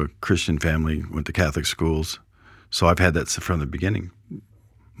born into a Christian family, went to Catholic schools, so I've had that from the beginning.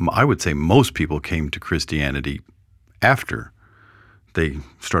 I would say most people came to Christianity after they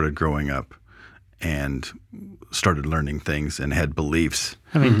started growing up and started learning things and had beliefs.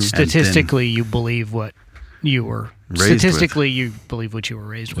 I mean, And statistically, you believe what you were Raised statistically you believe what you were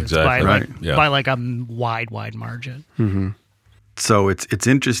raised with Exactly. by Right. like Yeah. by like a wide margin. So it's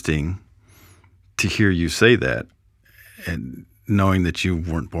interesting to hear you say that, and knowing that you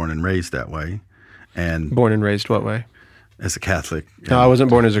weren't born and raised that way, and born and raised what way? as a Catholic. No, I wasn't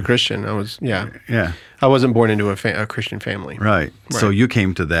born as a Christian. I wasn't born into a Christian family. Right. So Right. you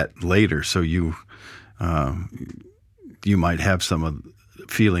came to that later. So you might have some of the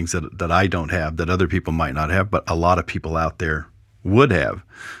feelings that I don't have, that other people might not have, but a lot of people out there would have.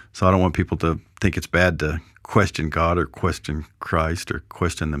 So I don't want people to think it's bad to question God or question Christ or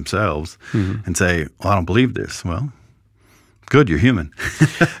question themselves and say, well, I don't believe this. Well, good, you're human.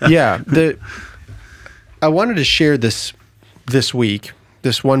 Yeah. I wanted to share this week,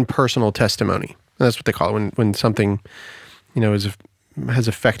 this one personal testimony. And that's what they call it when something, has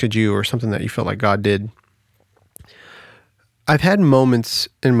affected you or something that you felt like God did. I've had moments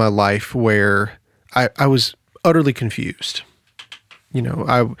in my life where I was utterly confused.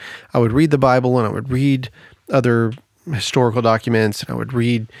 I would read the Bible and I would read other historical documents and I would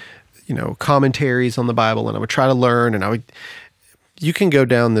read, commentaries on the Bible and I would try to learn and you can go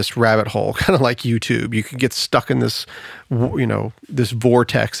down this rabbit hole, kind of like YouTube. You can get stuck in this, this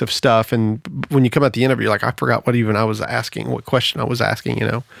vortex of stuff. And when you come at the end of it, you're like, I forgot what question I was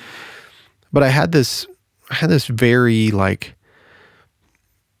asking, But I had this very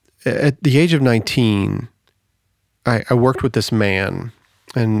at the age of 19, I worked with this man,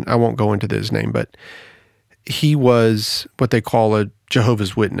 and I won't go into his name, but he was what they call a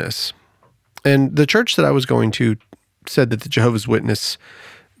Jehovah's Witness. And the church that I was going to said that the Jehovah's Witness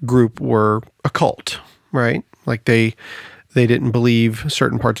group were a cult, right? Like they didn't believe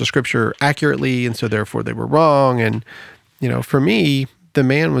certain parts of Scripture accurately, and so therefore they were wrong. And, for me, the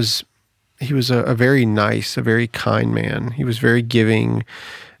man he was a very nice, a very kind man. He was very giving.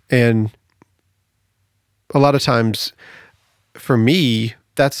 And a lot of times, for me,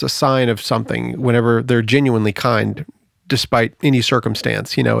 that's a sign of something whenever they're genuinely kind, despite any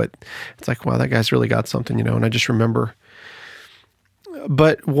circumstance. It's like, wow, that guy's really got something, and I just remember.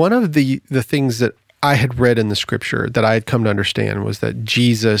 But one of the things that I had read in the Scripture that I had come to understand was that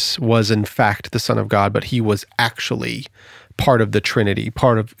Jesus was in fact the Son of God, but he was actually part of the Trinity,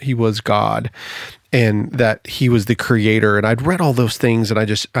 he was God, and that he was the creator. And I'd read all those things and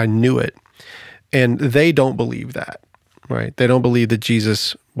I knew it. And they don't believe that, right? They don't believe that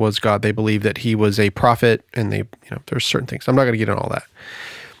Jesus was God. They believe that he was a prophet, and there's certain things. I'm not going to get into all that.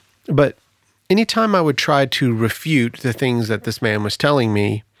 But anytime I would try to refute the things that this man was telling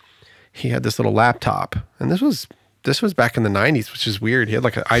me, he had this little laptop, and this was back in the 90s, which is weird. He had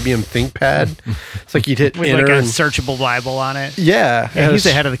like an IBM ThinkPad. It's like you'd hit With enter like a and, searchable Bible on it. yeah, He's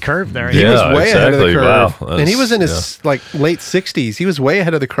ahead of the curve there. He was way ahead of the curve. Wow. And he was in his late 60s. He was way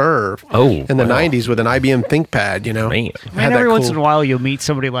ahead of the curve in the 90s with an IBM ThinkPad, Man. Man, every once in a while you'll meet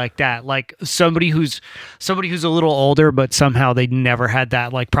somebody like that, like somebody who's a little older, but somehow they never had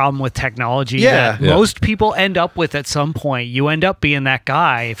that like problem with technology Yeah. that most people end up with at some point. You end up being that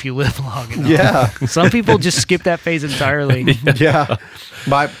guy if you live long enough. Yeah. Some people just skip that phase entirely. Yeah.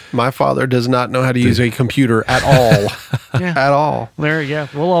 My father does not know how to use a computer at all. Yeah. At all. There, yeah.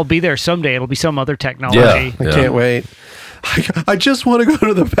 We'll all be there someday. It'll be some other technology. Yeah. I can't wait. I just want to go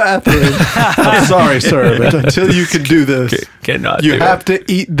to the bathroom. I'm sorry, sir, but until you can do this, Cannot you do have to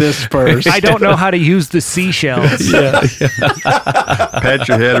eat this first. I don't know how to use the seashells. Yeah. Pat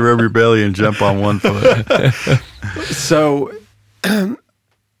your head, rub your belly, and jump on one foot. So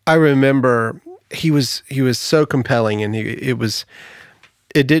I remember he was so compelling, and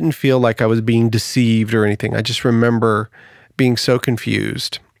it didn't feel like I was being deceived or anything. I just remember being so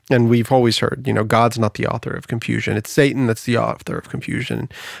confused. And we've always heard, God's not the author of confusion. It's Satan that's the author of confusion.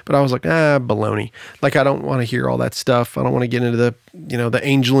 But I was like, baloney. Like, I don't want to hear all that stuff. I don't want to get into the, the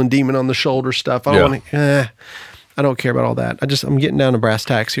angel and demon on the shoulder stuff. I don't want to, I don't care about all that. I'm getting down to brass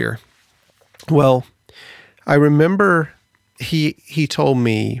tacks here. Well, I remember he told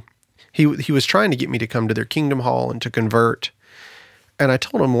me, he was trying to get me to come to their Kingdom Hall and to convert. And I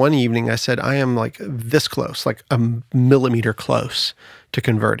told him one evening, I said, I am like this close, like a millimeter close to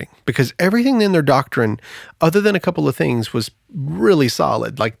converting, because everything in their doctrine, other than a couple of things, was really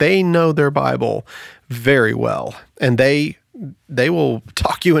solid. Like they know their Bible very well, and they will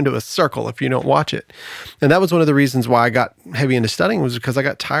talk you into a circle if you don't watch it. And that was one of the reasons why I got heavy into studying, was because I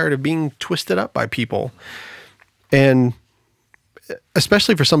got tired of being twisted up by people. And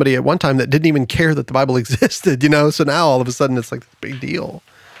especially for somebody at one time that didn't even care that the Bible existed, so now all of a sudden it's like this big deal.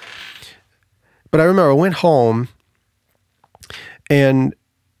 But I remember I went home, and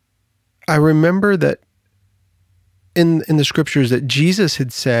I remember that in the scriptures that Jesus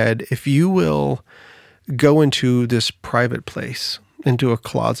had said, if you will go into this private place, into a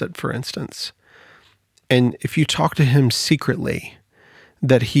closet, for instance, and if you talk to him secretly,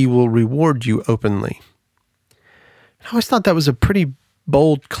 that he will reward you openly. I always thought that was a pretty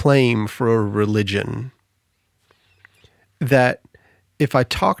bold claim for a religion, that if I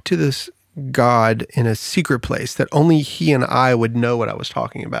talk to this God in a secret place that only he and I would know what I was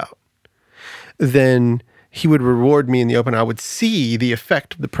talking about, then he would reward me in the open. I would see the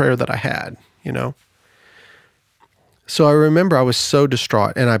effect of the prayer that I had, So I remember I was so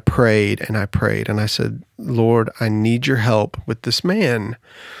distraught, and I prayed and I prayed, and I said, Lord, I need your help with this man.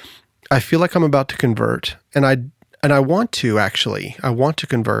 I feel like I'm about to convert, and I want to, actually. I want to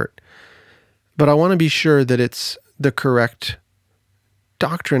convert, but I want to be sure that it's the correct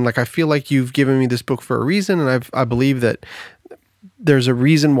doctrine. Like, I feel like you've given me this book for a reason, and I believe that there's a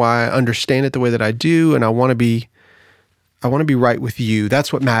reason why I understand it the way that I do, and I want to be right with you.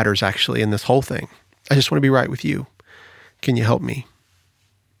 That's what matters, actually, in this whole thing. I just want to be right with you. Can you help me?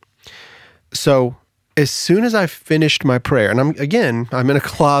 So as soon as I finished my prayer, and I'm in a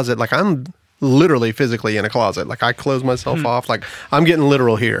closet, like I'm literally physically in a closet. Like I close myself off. Like I'm getting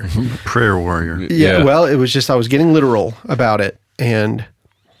literal here. Prayer warrior. Yeah. Well, it was just, I was getting literal about it. And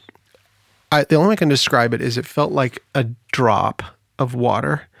the only way I can describe it is it felt like a drop of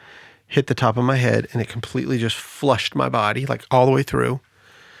water hit the top of my head, and it completely just flushed my body, like all the way through.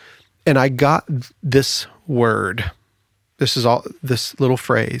 And I got this word. This little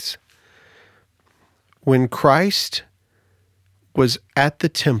phrase. When Christ was at the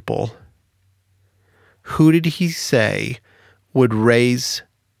temple, who did he say would raise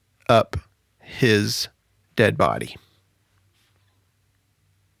up his dead body?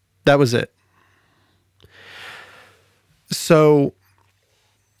 That was it. So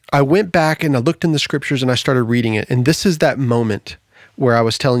I went back and I looked in the scriptures and I started reading it. And this is that moment where I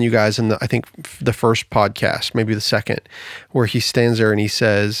was telling you guys in I think the first podcast, maybe the second, where he stands there and he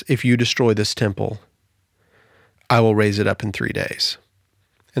says, if you destroy this temple, I will raise it up in 3 days.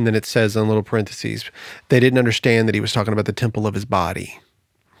 And then it says in little parentheses, they didn't understand that he was talking about the temple of his body.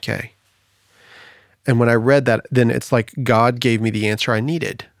 Okay. And when I read that, then it's like God gave me the answer I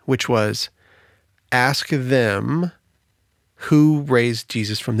needed, which was ask them who raised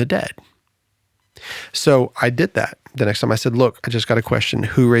Jesus from the dead. So I did that. The next time I said, look, I just got a question.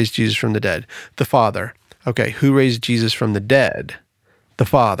 Who raised Jesus from the dead? The Father. Okay. Who raised Jesus from the dead? The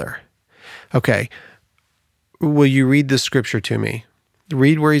Father. Okay. Will you read this scripture to me?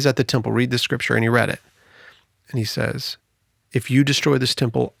 Read where he's at the temple. Read the scripture. And he read it. And he says, if you destroy this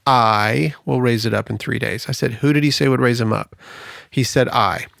temple, I will raise it up in 3 days. I said, who did he say would raise him up? He said,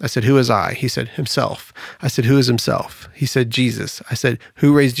 I. I said, who is I? He said, himself. I said, who is himself? He said, Jesus. I said,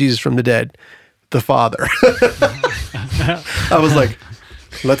 who raised Jesus from the dead? The Father. I was like,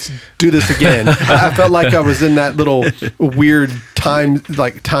 let's do this again. I felt like I was in that little weird time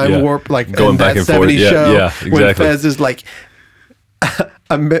warp, like going in back that and forth. 70s show Yeah, exactly. when Fez is like,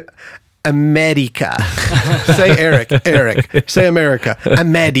 America. Say Eric. Say America.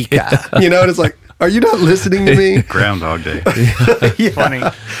 America. And it's like, are you not listening to me? Groundhog Day. Yeah. Funny.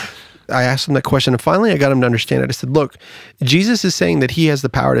 I asked him that question, and finally I got him to understand it. I said, look, Jesus is saying that he has the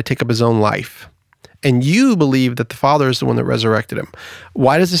power to take up his own life. And you believe that the Father is the one that resurrected him.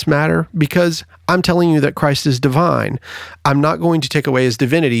 Why does this matter? Because I'm telling you that Christ is divine. I'm not going to take away his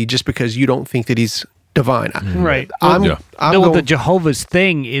divinity just because you don't think that he's divine. Right. The Jehovah's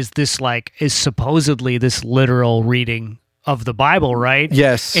thing is is supposedly this literal reading of the Bible, right?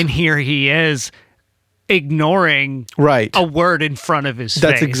 Yes. And here he is ignoring a word in front of his face.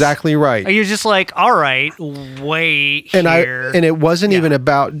 That's exactly right. And you're just like, all right, wait and here. And it wasn't even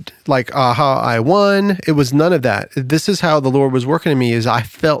about like, aha, I won. It was none of that. This is how the Lord was working in me, is I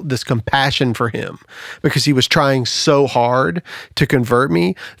felt this compassion for him because he was trying so hard to convert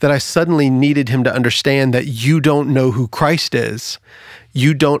me that I suddenly needed him to understand that you don't know who Christ is.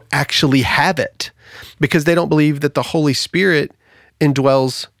 You don't actually have it, because they don't believe that the Holy Spirit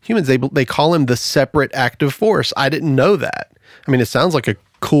indwells humans. They call him the separate active force. I didn't know that. I mean, it sounds like a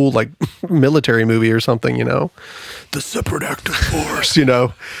cool, like, military movie or something, you know? The separate active force, you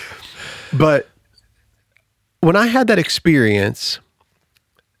know? But when I had that experience,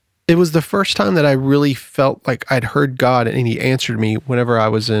 it was the first time that I really felt like I'd heard God and he answered me whenever I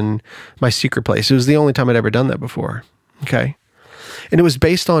was in my secret place. It was the only time I'd ever done that before, okay? And it was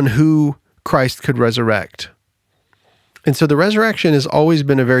based on who Christ could resurrect. And so the resurrection has always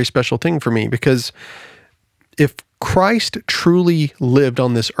been a very special thing for me, because if Christ truly lived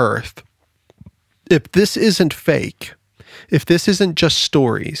on this earth, if this isn't fake, if this isn't just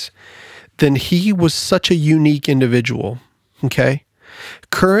stories, then he was such a unique individual, okay?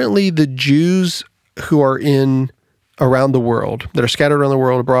 Currently, the Jews who are around the world, that are scattered around the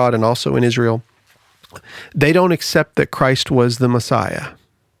world abroad and also in Israel, they don't accept that Christ was the Messiah.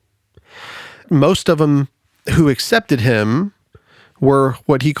 Most of them who accepted him were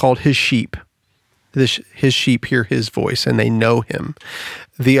what he called his sheep. His sheep hear his voice and they know him.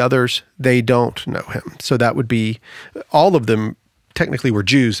 The others, they don't know him. So that would be, all of them technically were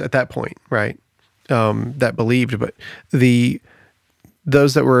Jews at that point, right? That believed, but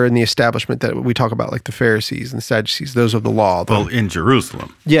those that were in the establishment that we talk about, like the Pharisees and the Sadducees, those of the law. Well, in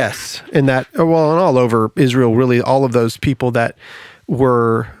Jerusalem. Yes. And all over Israel, really, all of those people that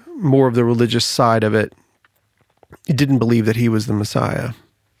were more of the religious side of it didn't believe that he was the Messiah.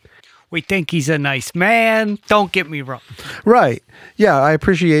 We think he's a nice man. Don't get me wrong. Right. Yeah, I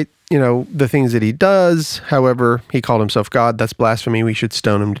appreciate, the things that he does. However, he called himself God. That's blasphemy. We should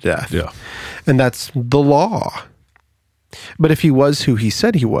stone him to death. Yeah. And that's the law. But if he was who he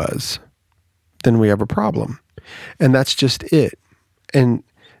said he was, then we have a problem. And that's just it. And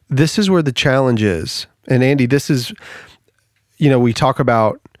this is where the challenge is. And Andy, this is, we talk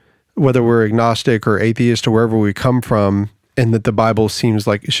about whether we're agnostic or atheist or wherever we come from, and that the Bible seems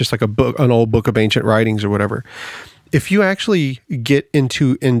like it's just like an old book of ancient writings or whatever. If you actually get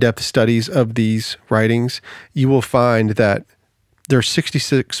into in-depth studies of these writings, you will find that there are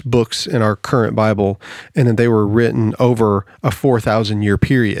 66 books in our current Bible, and that they were written over a 4,000-year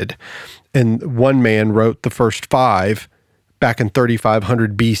period. And one man wrote the first 5 back in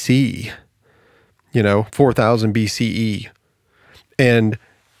 3,500 BC, 4,000 BCE. And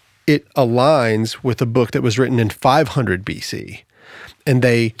it aligns with a book that was written in 500 BC. And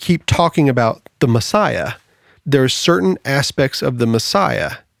they keep talking about the Messiah. There's certain aspects of the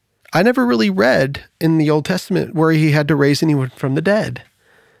Messiah I never really read in the Old Testament where he had to raise anyone from the dead,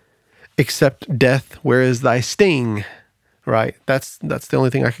 except death, where is thy sting, right? That's the only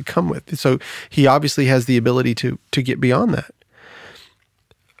thing I could come with. So he obviously has the ability to get beyond that.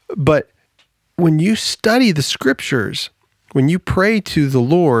 But when you study the scriptures, when you pray to the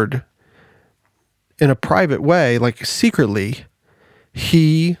Lord in a private way, like secretly,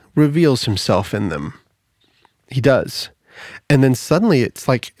 he reveals himself in them. He does. And then suddenly it's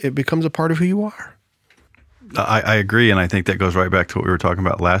like it becomes a part of who you are. I agree, and I think that goes right back to what we were talking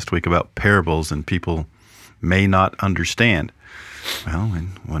about last week about parables, and people may not understand. Well,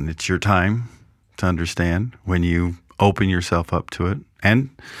 when it's your time to understand, when you open yourself up to it, and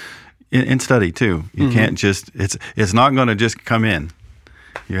in study too, you can't just, it's not going to just come in.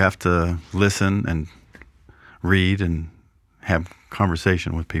 You have to listen and read and have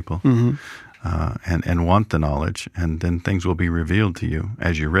conversation with people. And want the knowledge, and then things will be revealed to you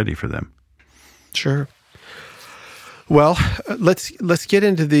as you're ready for them. Sure. Well, let's get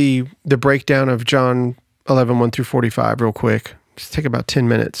into the breakdown of John 11, 1 through 45 real quick. Just take about 10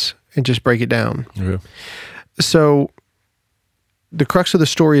 minutes and just break it down. Yeah. So the crux of the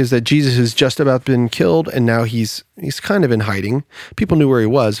story is that Jesus has just about been killed, and now he's kind of in hiding. People knew where he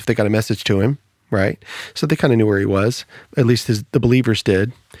was if they got a message to him, right? So they kind of knew where he was. At least the believers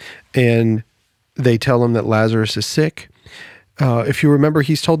did. And they tell him that Lazarus is sick. If you remember,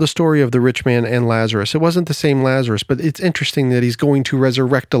 he's told the story of the rich man and Lazarus. It wasn't the same Lazarus, but it's interesting that he's going to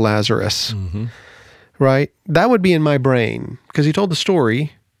resurrect a Lazarus, right? That would be in my brain, because he told the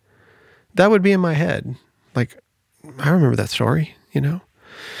story. That would be in my head. Like, I remember that story,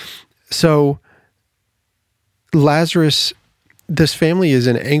 So Lazarus, this family is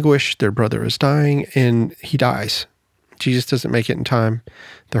in anguish. Their brother is dying, and he dies. Jesus doesn't make it in time.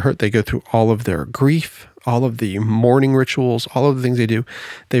 They're hurt. They go through all of their grief, all of the mourning rituals, all of the things they do.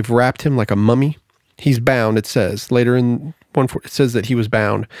 They've wrapped him like a mummy. He's bound, it says. Later in 1:4, it says that he was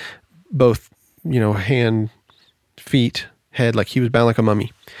bound, both, hand, feet, head, like he was bound like a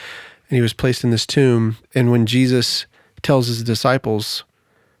mummy. And he was placed in this tomb. And when Jesus tells his disciples,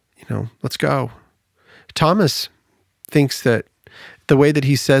 let's go, Thomas thinks that the way that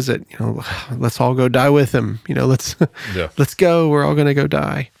he says it, let's all go die with him. Let's go. We're all going to go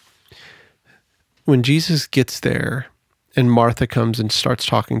die. When Jesus gets there and Martha comes and starts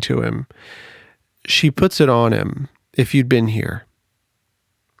talking to him, she puts it on him, if you'd been here.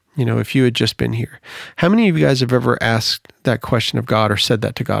 If you had just been here. How many of you guys have ever asked that question of God or said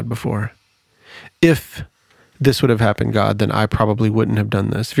that to God before? If this would have happened, God, then I probably wouldn't have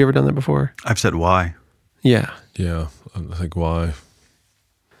done this. Have you ever done that before? I've said why. Yeah. Yeah, I think why.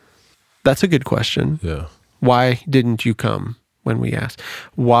 That's a good question. Yeah. Why didn't you come when we asked?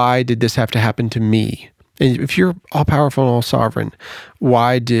 Why did this have to happen to me? And if you're all-powerful and all-sovereign,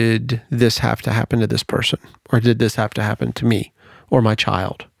 why did this have to happen to this person? Or did this have to happen to me or my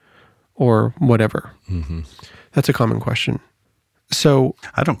child or whatever? Mm-hmm. That's a common question. So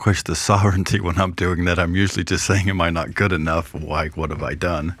I don't question the sovereignty when I'm doing that. I'm usually just saying, am I not good enough? Why? What have I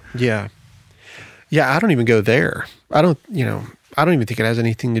done? yeah, I don't even go there. I don't even think it has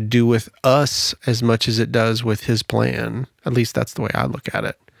anything to do with us as much as it does with his plan. At least that's the way I look at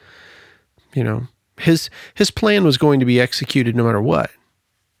it. His plan was going to be executed no matter what.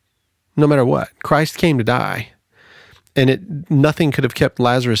 No matter what. Christ came to die. And nothing could have kept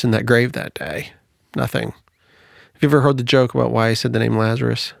Lazarus in that grave that day. Nothing. Have you ever heard the joke about why he said the name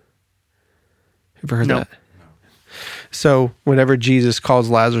Lazarus? Have you ever heard that? So whenever Jesus calls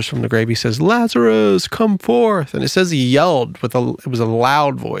Lazarus from the grave, he says, "Lazarus, come forth." And it says he yelled it was a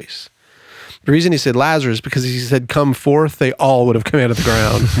loud voice. The reason he said Lazarus, because he said, "Come forth," they all would have come out of the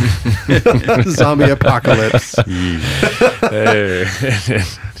ground. Zombie apocalypse.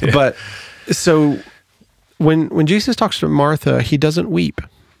 But so when Jesus talks to Martha, he doesn't weep.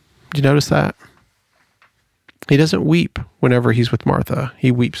 Did you notice that? He doesn't weep whenever he's with Martha.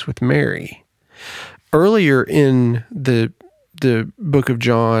 He weeps with Mary. Earlier in the book of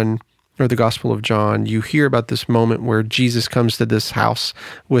John, or the Gospel of John, you hear about this moment where Jesus comes to this house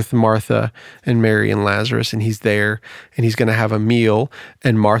with Martha and Mary and Lazarus, and he's there, and he's going to have a meal,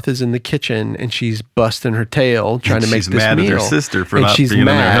 and Martha's in the kitchen, and she's busting her tail trying to make this meal. She's mad at her sister for not being in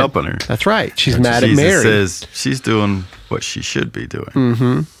there helping her. That's right. She's mad Jesus at Mary. says she's doing what she should be doing.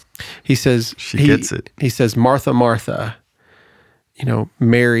 Mm-hmm. He says, she gets it. He says, "Martha, Martha,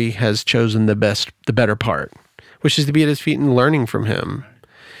 Mary has chosen the better part," which is to be at his feet and learning from him.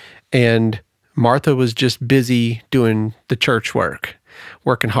 And Martha was just busy doing the church work,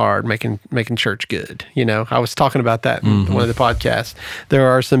 working hard, making church good. I was talking about that in one of the podcasts. There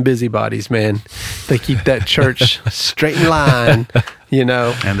are some busybodies, man. They keep that church straight in line,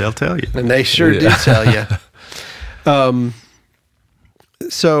 And they'll tell you. And they sure do tell you.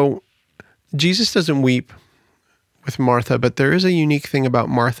 So Jesus doesn't weep with Martha, but there is a unique thing about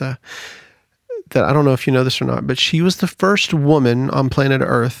Martha that I don't know if you know this or not, but she was the first woman on planet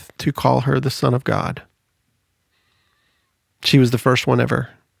Earth to call her the Son of God. She was the first one ever.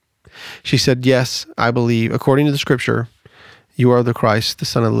 She said, "Yes, I believe, according to the scripture, you are the Christ, the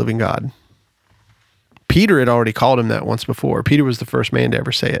Son of the living God." Peter had already called him that once before. Peter was the first man to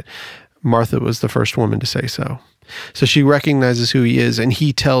ever say it. Martha was the first woman to say so. So she recognizes who he is, and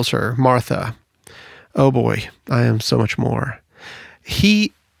he tells her, "Martha, oh boy, I am so much more."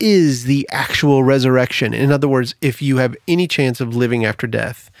 He is the actual resurrection. In other words, if you have any chance of living after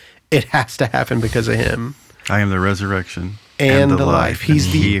death, it has to happen because of him. I am the resurrection and the life.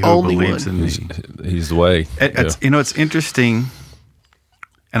 He's the only one. In me. He's the way. It's interesting,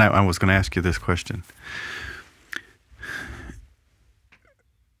 and I was going to ask you this question.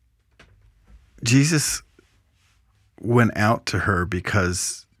 Jesus went out to her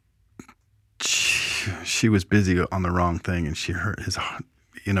because she was busy on the wrong thing, and she hurt his heart.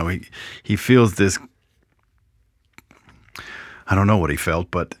 He feels this. I don't know what he felt,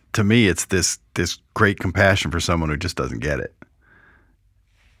 but to me, it's this great compassion for someone who just doesn't get it.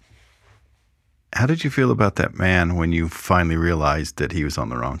 How did you feel about that man when you finally realized that he was on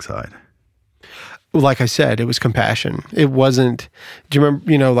the wrong side? Well, like I said, it was compassion. It wasn't. Do you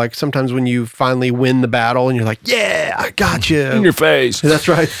remember? Like sometimes when you finally win the battle, and you're like, "Yeah, I got you in your face." That's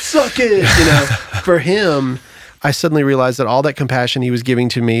right. Suck it. For him, I suddenly realized that all that compassion he was giving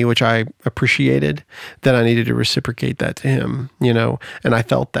to me, which I appreciated, that I needed to reciprocate that to him, and I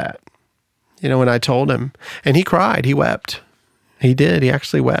felt that, when I told him, and he cried, he wept. He did. He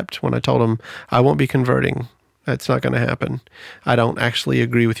actually wept when I told him, "I won't be converting. That's not going to happen. I don't actually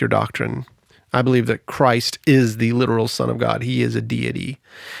agree with your doctrine. I believe that Christ is the literal Son of God. He is a deity,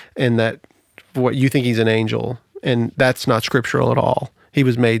 and that what you think he's an angel, and that's not scriptural at all. He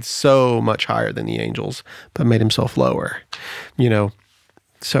was made so much higher than the angels, but made himself lower,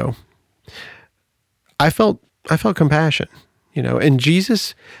 So I felt compassion, and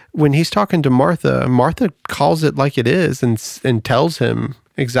Jesus, when he's talking to Martha, Martha calls it like it is and tells him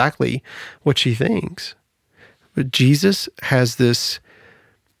exactly what she thinks. But Jesus has this,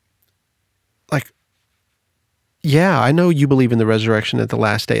 yeah, I know you believe in the resurrection at the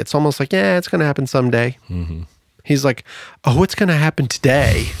last day. It's almost like, yeah, it's going to happen someday. Mm-hmm. He's like, oh, it's going to happen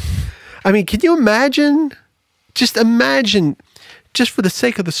today. I mean, can you imagine? Just imagine, just for the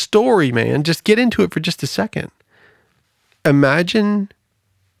sake of the story, man, just get into it for just a second. Imagine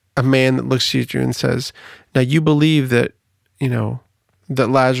a man that looks at you and says, now you believe that, that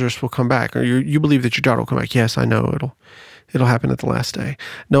Lazarus will come back, or you believe that your daughter will come back. Yes, I know it'll happen at the last day.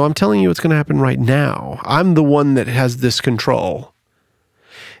 No, I'm telling you it's going to happen right now. I'm the one that has this control.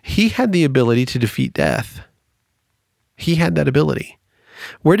 He had the ability to defeat death. He had that ability.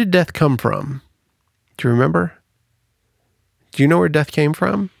 Where did death come from? Do you remember? Do you know where death came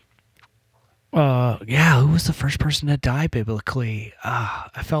from? Yeah, who was the first person to die biblically?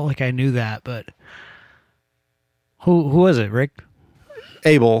 I felt like I knew that, but who was it, Rick?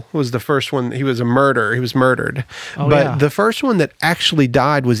 Abel was the first one. He was a murderer. He was murdered. Oh, but yeah. the first one that actually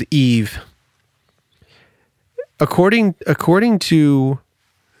died was Eve. According to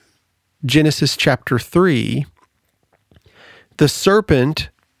Genesis chapter 3, the serpent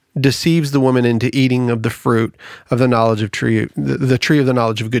deceives the woman into eating of the fruit of the knowledge of the tree of the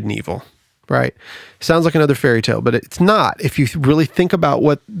knowledge of good and evil, right? Sounds like another fairy tale, but it's not. If you really think about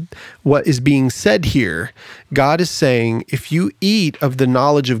what is being said here, God is saying, if you eat of the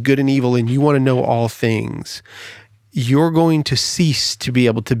knowledge of good and evil and you want to know all things, you're going to cease to be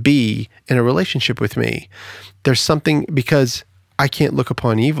able to be in a relationship with me. There's something, because I can't look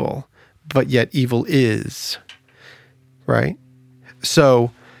upon evil, but yet evil is, right?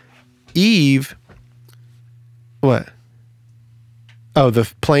 So Eve, what? Oh, the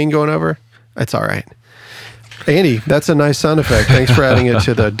plane going over? That's all right. Andy, that's a nice sound effect. Thanks for adding it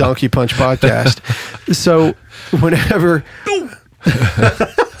to the Donkey Punch podcast. So whenever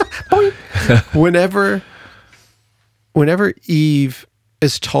Eve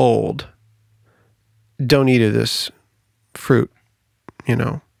is told, don't eat of this fruit,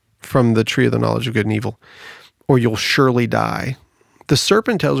 from the tree of the knowledge of good and evil, or you'll surely die. The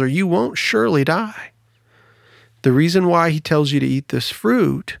serpent tells her, you won't surely die. The reason why he tells you to eat this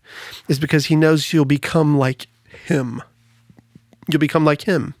fruit is because he knows you'll become like him. You'll become like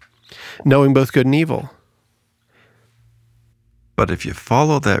him, knowing both good and evil. But if you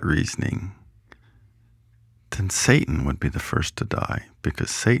follow that reasoning, then Satan would be the first to die,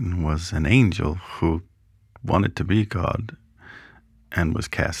 because Satan was an angel who wanted to be God and was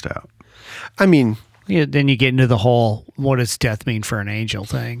cast out. I mean, Yeah, then you get into the whole what does death mean for an angel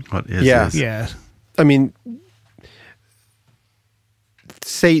thing. What is Yeah. this? Yeah. I mean,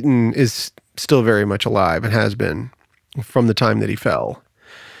 Satan is still very much alive and has been from the time that he fell.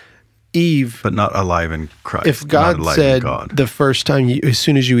 Eve, But not alive in Christ. if not God alive in said God. the first time, as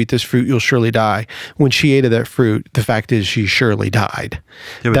soon as you eat this fruit, you'll surely die. When she ate of that fruit, the fact is she surely died.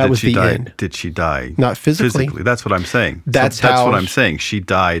 Yeah, but that did was she the die, end. Did she die? Not physically. That's what I'm saying. That's that's how- what I'm saying. She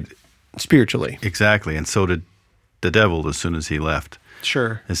died Spiritually. exactly, and so did the devil as soon as he left.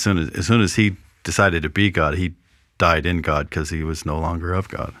 Sure. As soon as he decided to be God, he died in God because he was no longer of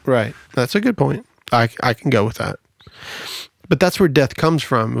God. Right. That's a good point. I can go with that. But that's where death comes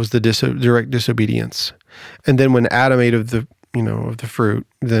from, was the direct disobedience. And then when Adam ate of the fruit,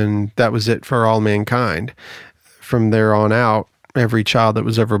 then that was it for all mankind. From there on out, every child that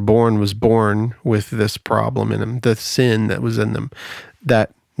was ever born was born with this problem in them, the sin that was in them,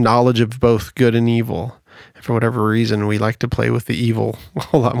 that knowledge of both good and evil. And for whatever reason, we like to play with the evil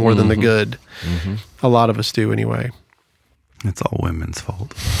a lot more than the good. Mm-hmm. A lot of us do anyway. It's all women's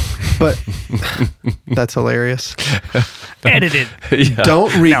fault. But that's hilarious. Edited. Yeah.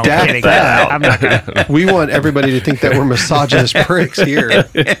 Don't No, redact kidding. that. I'm not gonna. We want everybody to think that we're misogynist pricks here.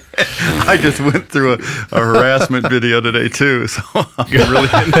 I just went through a harassment video today too, so I'm really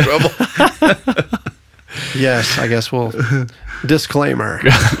in trouble. Yes, I guess we'll disclaimer.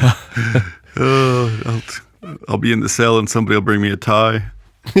 I'll be in the cell and somebody will bring me a tie.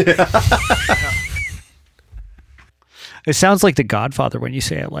 It sounds like The Godfather when you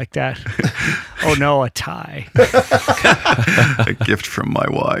say it like that. Oh no, a tie. A gift from my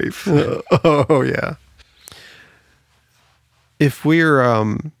wife. Oh yeah. If we're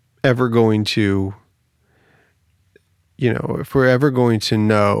ever going to, if we're ever going to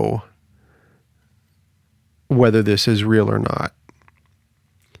know whether this is real or not,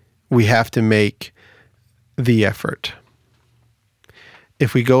 we have to make the effort.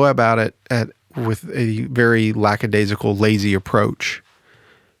 If we go about it with a very lackadaisical, lazy approach,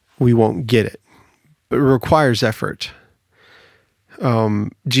 we won't get it. But it requires effort.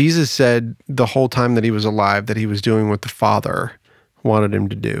 Jesus said the whole time that he was alive that he was doing what the Father wanted him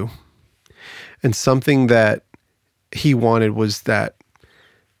to do. And something that he wanted was that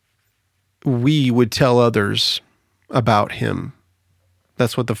we would tell others about him.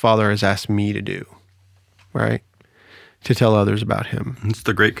 That's what the Father has asked me to do, right? To tell others about him. It's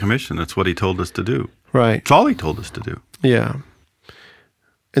the Great Commission. That's what he told us to do. Right. It's all he told us to do. Yeah.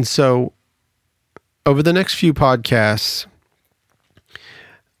 And so over the next few podcasts,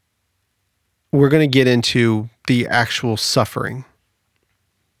 we're going to get into the actual suffering.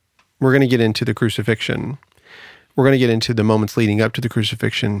 We're going to get into the crucifixion. We're going to get into the moments leading up to the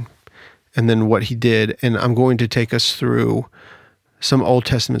crucifixion and then what he did. And I'm going to take us through some Old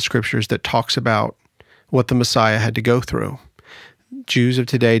Testament scriptures that talks about what the Messiah had to go through. Jews of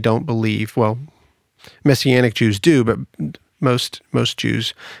today don't believe, well, Messianic Jews do, but most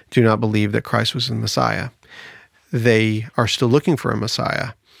Jews do not believe that Christ was the Messiah. They are still looking for a Messiah,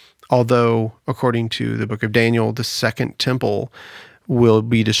 although according to the book of Daniel, the second temple will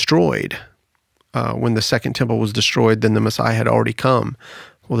be destroyed. When the second temple was destroyed, then the Messiah had already come.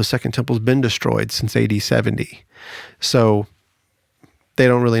 Well, the second temple's been destroyed since AD 70. So they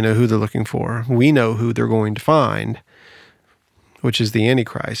don't really know who they're looking for. We know who they're going to find, which is the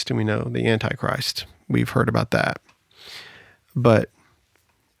Antichrist, and we know the Antichrist. We've heard about that. But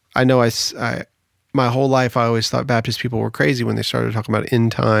I know my whole life I always thought Baptist people were crazy when they started talking about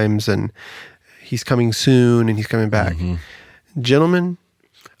end times and he's coming soon and he's coming back. Mm-hmm. Gentlemen,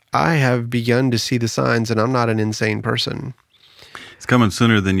 I have begun to see the signs, and I'm not an insane person. It's coming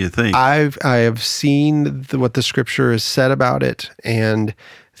sooner than you think. I have seen what the scripture has said about it, and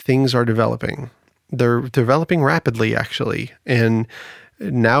things are developing. They're developing rapidly, actually, and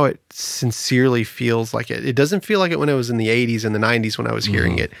now it sincerely feels like it. It doesn't feel like it when it was in the 80s and the 90s when I was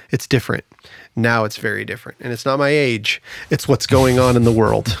hearing it. It's different. Now it's very different, and it's not my age. It's what's going on in the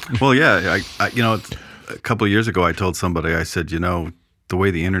world. Well, yeah, I a couple of years ago, I told somebody, I said, the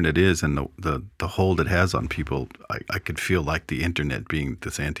way the internet is and the hold it has on people, I could feel like the internet being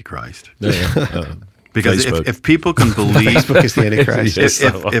this Antichrist. Because if people can believe Facebook is the Antichrist.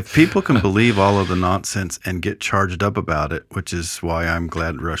 if people can believe all of the nonsense and get charged up about it, which is why I'm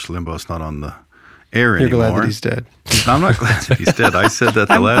glad Rush Limbaugh's not on the air anymore. You're glad that he's dead. I'm not glad that he's dead. I said that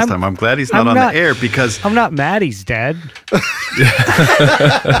the last time. I'm glad he's not on the air because I'm not mad he's dead.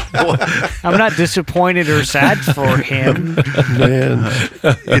 I'm not disappointed or sad for him. Man,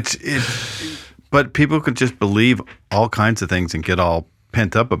 but people could just believe all kinds of things and get all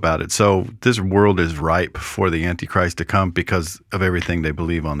pent up about it. So this world is ripe for the Antichrist to come because of everything they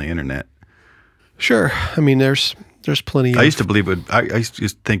believe on the internet. Sure. I mean, there's plenty. I used to believe it. I used to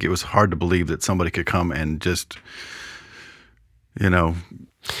think it was hard to believe that somebody could come and just,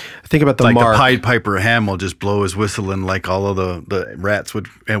 think about the like mark. the Pied Piper Ham will just blow his whistle and like all of the rats would.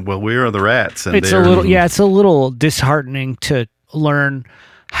 And well, we are the rats. And it's a little disheartening to learn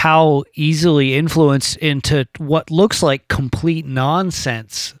how easily influenced into what looks like complete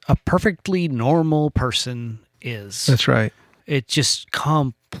nonsense a perfectly normal person is. That's right. It's just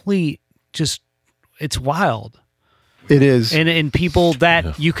it's wild. It is. And people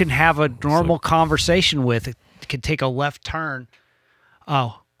that you can have a normal conversation with, it can take a left turn.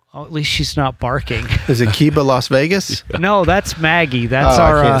 Oh, at least she's not barking. Is it Kiba Las Vegas? No, that's Maggie. That's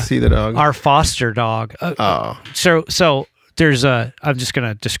I can't see the dog. Our foster dog. So there's I'm just going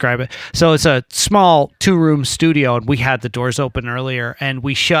to describe it. So it's a small 2-room studio, and we had the doors open earlier, and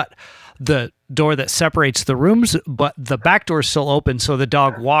we shut the door that separates the rooms, but the back door is still open. So the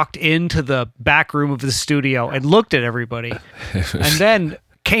dog walked into the back room of the studio and looked at everybody, and then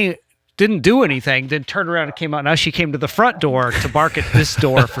didn't do anything, then turned around and came out. Now she came to the front door to bark at this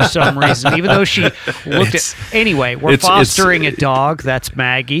door for some reason, even though she looked at... Anyway, we're fostering a dog. That's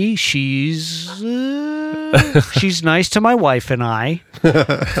Maggie. She's nice to my wife and I.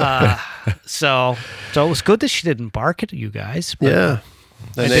 So it was good that she didn't bark at you guys. But yeah.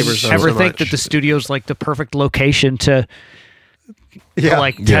 The neighbors ever think that the studio's like the perfect location to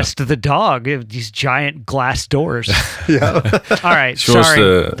test the dog? These giant glass doors. Yeah. All right. She wants sorry.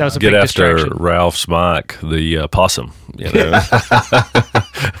 to That was a get big after distraction. Ralph's mic, the possum.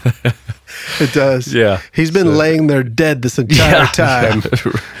 It does. Yeah. He's been laying there dead this entire time.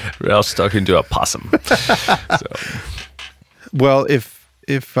 Ralph's talking to a possum. Well, if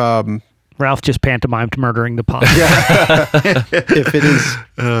Ralph just pantomimed murdering the possum. if it is,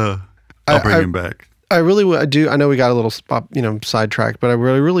 I'll bring him back. I really do. I know we got a little sidetracked, but I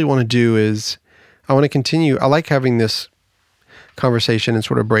really want to do is I want to continue. I like having this conversation and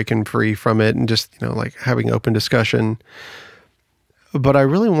sort of breaking free from it and just, like having open discussion. But I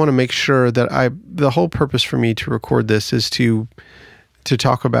really want to make sure that the whole purpose for me to record this is to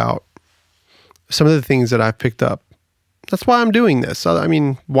talk about some of the things that I've picked up That's why I'm doing this. I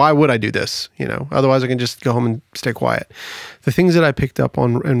mean, why would I do this? Otherwise I can just go home and stay quiet. The things that I picked up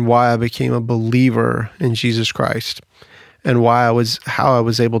on and why I became a believer in Jesus Christ and how I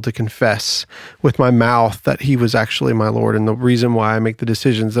was able to confess with my mouth that he was actually my Lord, and the reason why I make the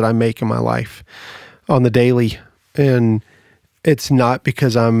decisions that I make in my life on the daily. And it's not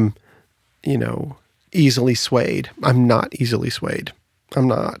because I'm, easily swayed. I'm not easily swayed. I'm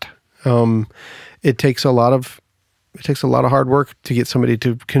not. It takes a lot of hard work to get somebody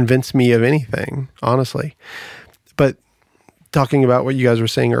to convince me of anything, honestly. But talking about what you guys were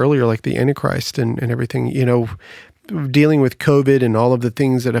saying earlier, like the Antichrist and everything, dealing with COVID and all of the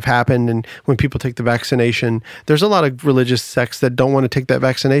things that have happened, and when people take the vaccination, there's a lot of religious sects that don't want to take that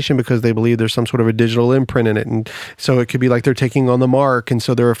vaccination because they believe there's some sort of a digital imprint in it. And so it could be like they're taking on the mark, and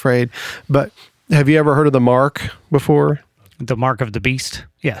so they're afraid. But have you ever heard of the mark before? The mark of the beast?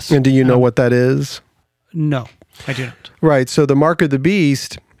 Yes. And do you know what that is? No, I do not. Right. So the mark of the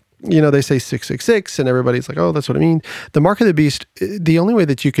beast, they say 666 and everybody's like, oh, that's what I mean. The mark of the beast, the only way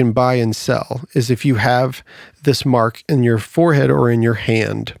that you can buy and sell is if you have this mark in your forehead or in your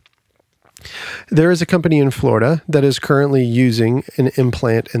hand. There is a company in Florida that is currently using an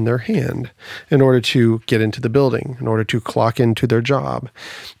implant in their hand in order to get into the building, in order to clock into their job,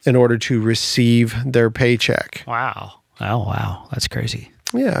 in order to receive their paycheck. Wow. Oh, wow. That's crazy.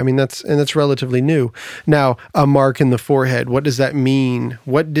 Yeah, I mean, that's relatively new. Now, a mark in the forehead, what does that mean?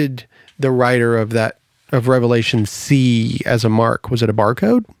 What did the writer of Revelation see as a mark? Was it a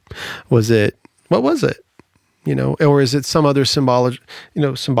barcode? What was it? Or is it some other symbology?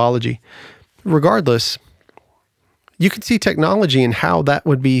 Regardless, you can see technology and how that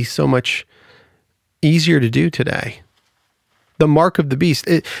would be so much easier to do today. The mark of the beast,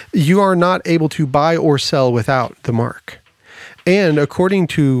 you are not able to buy or sell without the mark. And according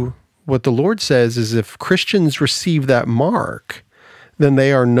to what the Lord says is if Christians receive that mark, then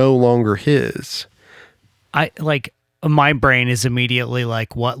they are no longer his. My brain is immediately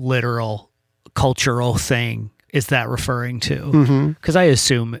like, what literal cultural thing is that referring to? Because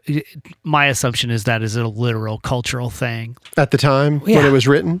my assumption is that is a literal cultural thing. At the time when it was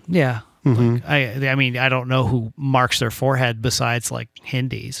written? Yeah. I mean, I don't know who marks their forehead besides like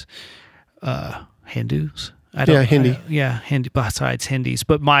Hindus. Hindus? Hindi. Hindi besides Hindus.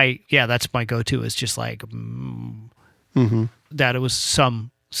 But that's my go-to is just like that it was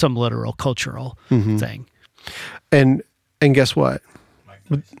some literal cultural thing. And guess what?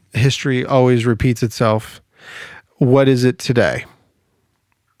 History always repeats itself. What is it today?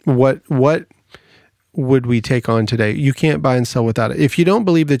 What would we take on today? You can't buy and sell without it. If you don't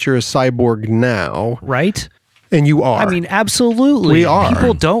believe that you're a cyborg now, right? And you are. I mean, absolutely. We are.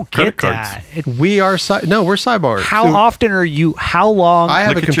 People don't get that. We are. We're cyborgs. How long? I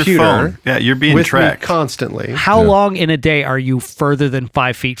have a computer. Your phone. Yeah, you're being with tracked me constantly. How long in a day are you further than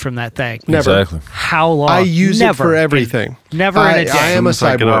 5 feet from that thing? Never. Exactly. How long? I use it for everything. Never in a day. I am a As soon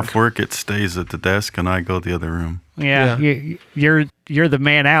as I get cyborg. off work, it stays at the desk, and I go the other room. Yeah. You're the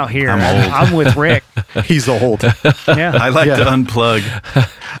man out here. I'm old. I'm with Rick. He's old. Yeah. I like to unplug.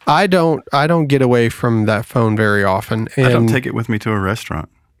 I don't get away from that phone very often. And I don't take it with me to a restaurant.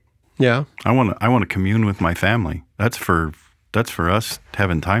 Yeah. I want to commune with my family. That's for us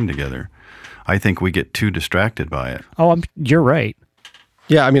having time together. I think we get too distracted by it. Oh, you're right.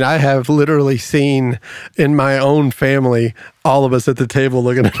 Yeah, I mean, I have literally seen in my own family all of us at the table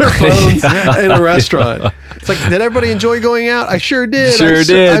looking at our phones in a restaurant. It's like, did everybody enjoy going out? I sure did.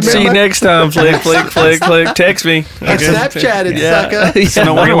 See you next time. Flick. Text me. I Snapchatted, sucker. It's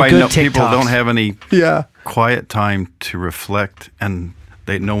no wonder why Good people TikToks. don't have any Yeah. quiet time to reflect, and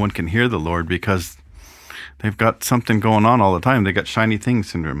no one can hear the Lord because they've got something going on all the time. They got shiny thing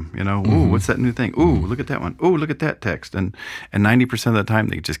syndrome, Ooh, what's that new thing? Ooh, look at that one. Ooh, look at that text. And 90% of the time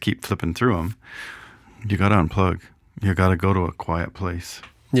they just keep flipping through them. You got to unplug. You got to go to a quiet place.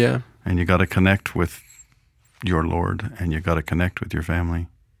 Yeah. And you got to connect with your Lord, and you got to connect with your family.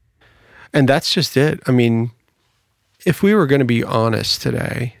 And that's just it. I mean, if we were going to be honest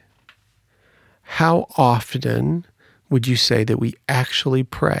today, how often would you say that we actually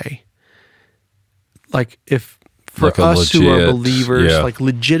pray? Like if for Like a us who are legit, believers, yeah. like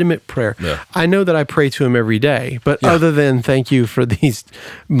legitimate prayer. Yeah. I know that I pray to him every day, but other than thank you for these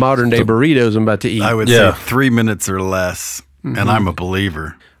modern day burritos I'm about to eat. I would say 3 minutes or less, and I'm a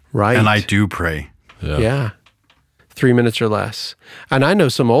believer. Right. And I do pray. Yeah. 3 minutes or less. And I know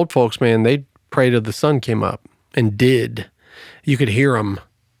some old folks, man, they pray till the sun came up and did. You could hear them.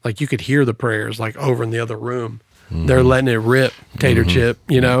 Like you could hear the prayers like over in the other room. They're letting it rip, tater chip,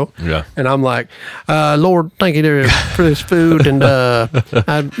 you know? Yeah. And I'm like, Lord, thank you for this food, and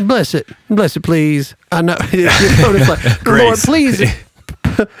I bless it, please. I know, you know, it's like, Lord,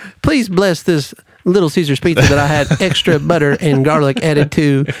 please bless this Little Caesar's pizza that I had extra butter and garlic added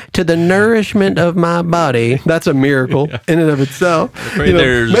to the nourishment of my body. That's a miracle in and of itself. You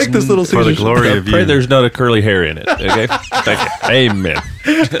know, make this Little Caesar's for the glory of you. Pray there's not a curly hair in it. Okay, thank you. Amen.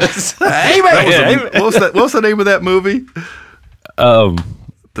 Amen. What's the name of that movie?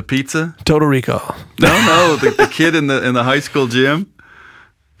 The pizza. Total Recall. No, the kid in the high school gym,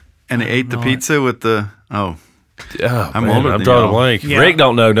 and he ate the pizza with the I'm older than I'm drawing a y'all. blank. Yeah. Rick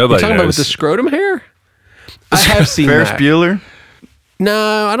don't know. Nobody You talking about with knows. the scrotum hair? I have seen Ferris that. Bueller.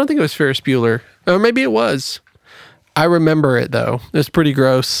 No, I don't think it was Ferris Bueller. Or maybe it was. I remember it, though. It was pretty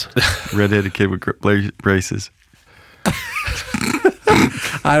gross. Redheaded kid with braces.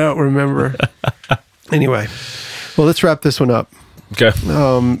 I don't remember. Anyway, well, let's wrap this one up. Okay.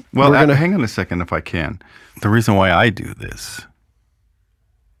 Well, We're gonna- hang on a second if I can. The reason why I do this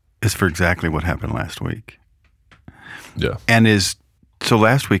is for exactly what happened last week. Yeah. And so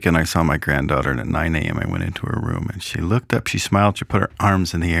last weekend I saw my granddaughter, and at 9 a.m. I went into her room, and she looked up, she smiled, she put her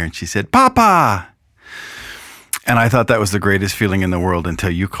arms in the air, and she said, "Papa!" And I thought that was the greatest feeling in the world until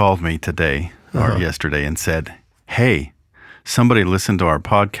you called me today or yesterday and said, "Hey, somebody listened to our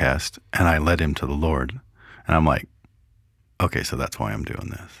podcast, and I led him to the Lord." And I'm like, okay, so that's why I'm doing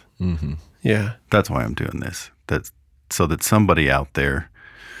this. Mm-hmm. Yeah. That's why I'm doing this. That's so that somebody out there,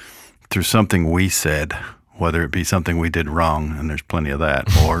 through something we said, whether it be something we did wrong, and there's plenty of that,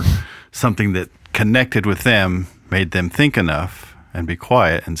 or something that connected with them, made them think enough and be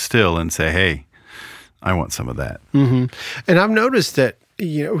quiet and still and say, "Hey, I want some of that." Mm-hmm. And I've noticed that,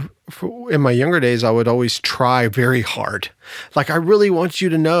 you know, in my younger days, I would always try very hard. Like, I really want you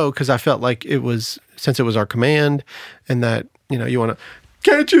to know, because I felt like it was, since it was our command, and that, you know, you want to,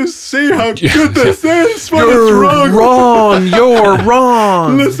 can't you see how good this is? What is wrong? You're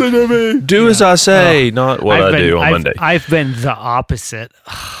wrong. Listen to me. Do as I say, not what I do on Monday. I've been the opposite.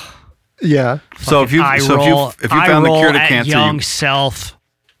 Yeah. So if you I found the cure to cancer, young self.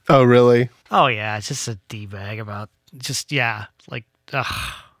 Oh, really? Oh yeah, it's just a D-bag about like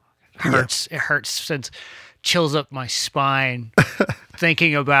hurts. It hurts since chills up my spine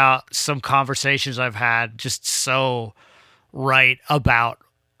thinking about some conversations I've had just so right about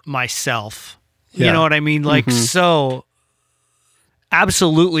myself. Yeah. You know what I mean? Like so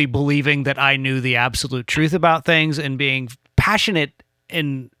absolutely believing that I knew the absolute truth about things and being passionate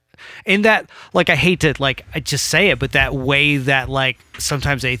in that, like, I hate to, like, I just say it, but that way that, like,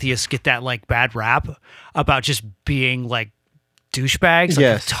 sometimes atheists get that, like, bad rap about just being, like, douchebags. Like,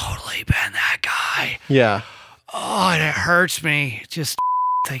 Yes. I've totally been that guy. Yeah. Oh, and it hurts me just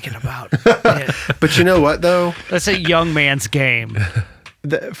thinking about it. But you know what, though? That's a young man's game.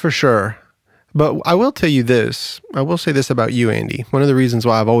 For sure. But I will tell you this. I will say this about you, Andy. One of the reasons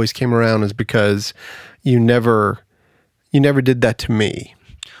why I've always came around is because you never did that to me.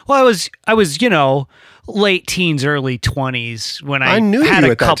 Well, I was, you know, late teens, early 20s when I knew had you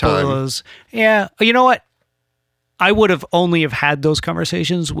a at that couple time. of those. Yeah. You know what? I would have only have had those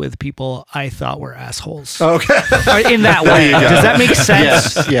conversations with people I thought were assholes. Okay. Or in that way. Does that make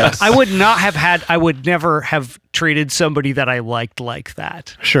sense? Yes. I would never have treated somebody that I liked like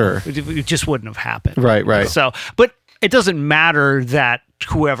that. Sure. It just wouldn't have happened. Right. So, but it doesn't matter that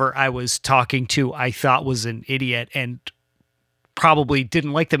whoever I was talking to, I thought was an idiot and probably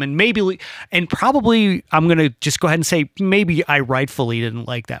didn't like them. And probably I'm going to just go ahead and say, maybe I rightfully didn't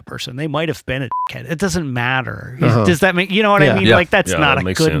like that person. They might have been a dickhead. It doesn't matter. Does that make, you know what I mean? Yeah. Like, that's Yeah, not that a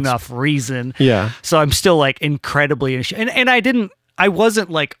makes good sense. enough reason. Yeah. So I'm still like incredibly, and I wasn't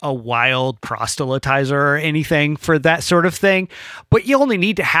like a wild proselytizer or anything for that sort of thing, but you only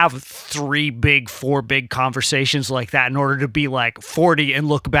need to have 4 big conversations like that in order to be like 40 and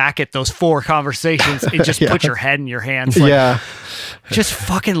look back at those 4 conversations and just put your head in your hands. Like, Yeah. just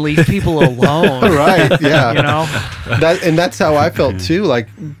fucking leave people alone. Right. Yeah. You know? That's how I felt too, like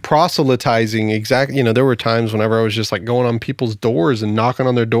proselytizing. Exactly. You know, there were times whenever I was just like going on people's doors and knocking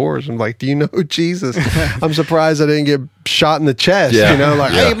on their doors and like, do you know Jesus? I'm surprised I didn't get shot in the chest. Yeah. You know,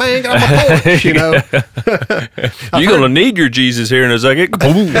 like, Yeah. hey man, get on my porch. You know, You're going to need your Jesus here in a second.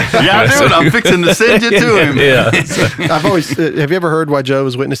 yeah, dude, I'm fixing to send you to him. Yeah. I've always. Have you ever heard why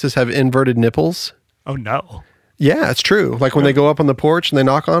Jehovah's Witnesses have inverted nipples? Oh no. Yeah, it's true. Like when they go up on the porch and they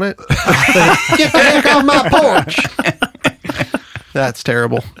knock on it, get the heck off my porch. That's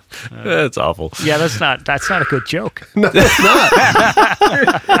terrible. That's awful. Yeah, that's not a good joke. No, it's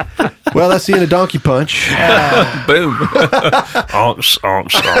not. Well, that's the end of Donkey Punch. Boom. Onks,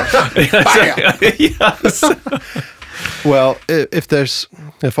 onks, onks. Well,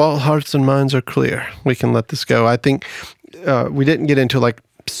 if all hearts and minds are clear, we can let this go. I think we didn't get into like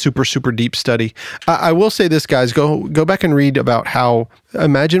super, super deep study. I will say this, guys, go back and read about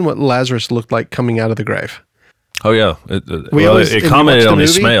imagine what Lazarus looked like coming out of the grave. Oh yeah, it commented on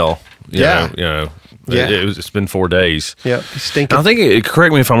his smell. It's been 4 days. Yeah, he's stinking. I think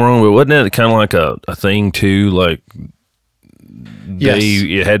correct me if I'm wrong, but wasn't it kind of like a thing too? Like, yes,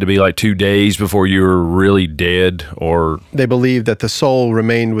 it had to be like 2 days before you were really dead, or they believe that the soul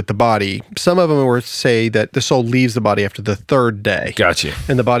remained with the body. Some of them say that the soul leaves the body after the third day. Gotcha.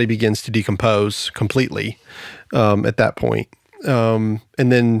 And the body begins to decompose completely at that point. And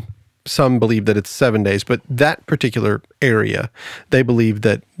then some believe that it's 7 days, but that particular area, they believe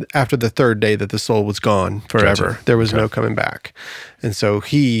that after the third day that the soul was gone forever. Gotcha. There was no coming back. And so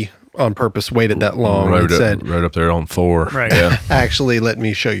he, on purpose, waited that long and said, right up there on 4. Right. Yeah. actually, let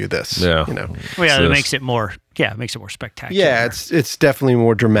me show you this. Yeah. Well, yeah, it makes it more spectacular. Yeah, it's definitely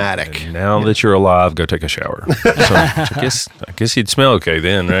more dramatic. And now that you're alive, go take a shower. So I guess you'd smell okay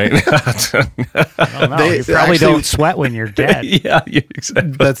then, right? I don't know. They You probably actually- don't sweat when you're dead. yeah,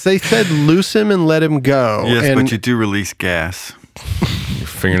 exactly. But they said loose him and let him go. Yes, and but you do release gas. Your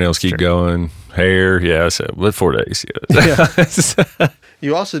fingernails keep going. Hair, yeah. So, but 4 days. Yeah.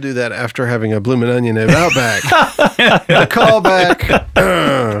 you also do that after having a bloomin' onion at Outback. A callback.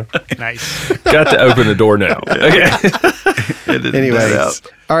 Nice. Got to open the door now. Okay. Anyways,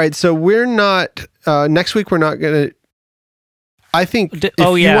 all right. So we're not next week. We're not gonna. I think if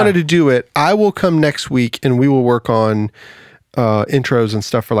you wanted to do it, I will come next week and we will work on intros and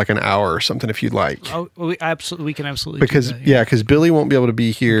stuff for like an hour or something if you'd like. Oh, we can absolutely because do that, because Billy won't be able to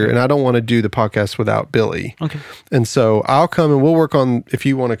be here, and I don't want to do the podcast without Billy. Okay. And so I'll come and we'll work on. If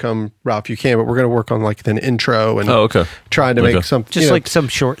you want to come, Ralph, you can. But we're going to work on like an intro and trying to make something just like some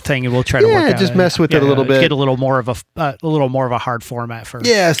short thing, and we'll try to work out. just mess with it a little bit. Get a little more of a hard format for.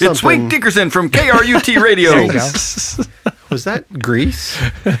 Yeah, something. It's Wink Dickerson from KRUT Radio. There you go. Was that Greece?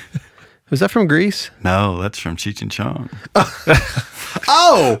 Was that from Greece? No, that's from Cheech and Chong.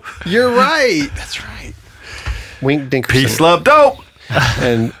 Oh, you're right. That's right. Wink Dinkerson. Peace, love, dope.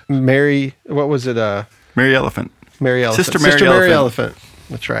 And Mary, what was it? Mary Elephant. Mary Elephant. Sister Mary Elephant.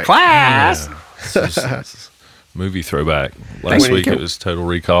 That's right. Class. Movie throwback. Last week it was Total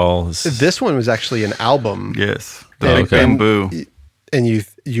Recall. This one was actually an album. Yes. The Big Bamboo. And you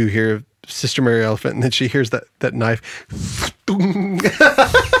hear Sister Mary Elephant, and then she hears that knife.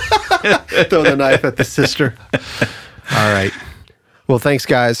 Throw the knife at the sister. All right. Well, thanks,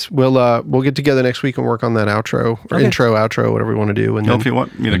 guys. We'll get together next week and work on that outro or intro, outro, whatever we want to do. And if you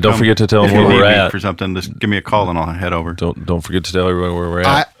want me to don't forget to tell them if you where need we're me at for something. Just give me a call and I'll head over. Don't forget to tell everybody where we're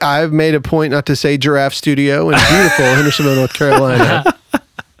at. I've made a point not to say Giraffe Studio in beautiful Hendersonville, North Carolina.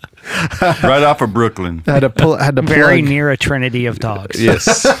 Right off of Brooklyn. Had to plug. Very near a trinity of dogs.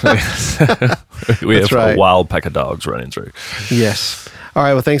 Yes. We have right. a wild pack of dogs running through. Yes. All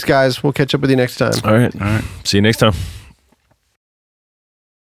right. Well, thanks, guys. We'll catch up with you next time. All right. See you next time.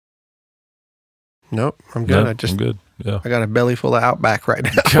 Nope. I'm good. I'm good. Yeah. I got a belly full of Outback right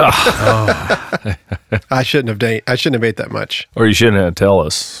now. Oh. I shouldn't have ate that much. Or you shouldn't have to tell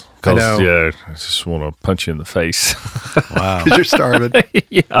us. I know. Yeah, I just want to punch you in the face. Wow. Because you're starving.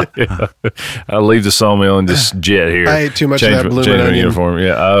 yeah. I'll leave the sawmill and just jet here. I ate too much of that bloomin' change my onion. uniform.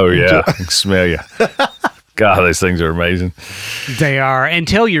 Yeah. Oh, yeah. I can smell you. God, those things are amazing. They are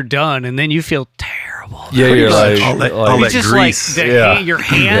until you're done, and then you feel terrible. Yeah, you're like all It's that just grease. like your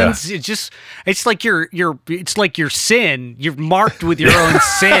hands. It's like your sin. You're marked with your own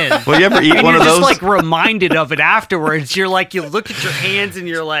sin. Well, you ever eat and one you're of those? just like reminded of it afterwards. You're like, you look at your hands and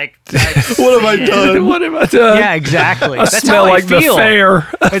you're like, What have I done? What have I done? yeah, exactly. I smell like the fair.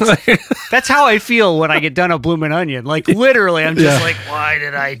 That's how I feel when I get done a bloomin' onion. Like literally, I'm just like, why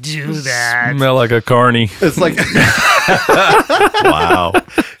did I do that? Smell like a carny. It's like Wow.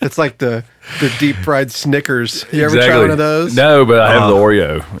 it's like the deep fried Snickers. You ever try one of those? No, but I have the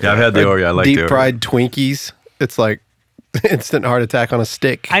Oreo. Yeah, I've had the Oreo. I like deep the Oreo. fried Twinkies. It's like instant heart attack on a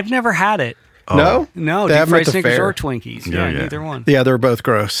stick. I've never had it. No, No, They deep have them at fried the Snickers fair. or Twinkies. Yeah, Yeah, yeah. neither one. Yeah, they're both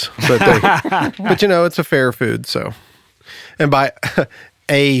gross, but but it's a fair food. So, and by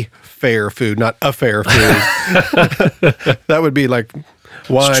a fair food, not a fair food, that would be like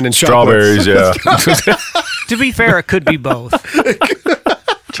wine and Strawberries, chocolates. yeah. To be fair, it could be both.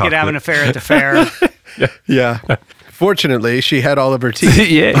 Could have an affair at the fair. Yeah. Fortunately, she had all of her teeth.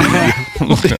 yeah.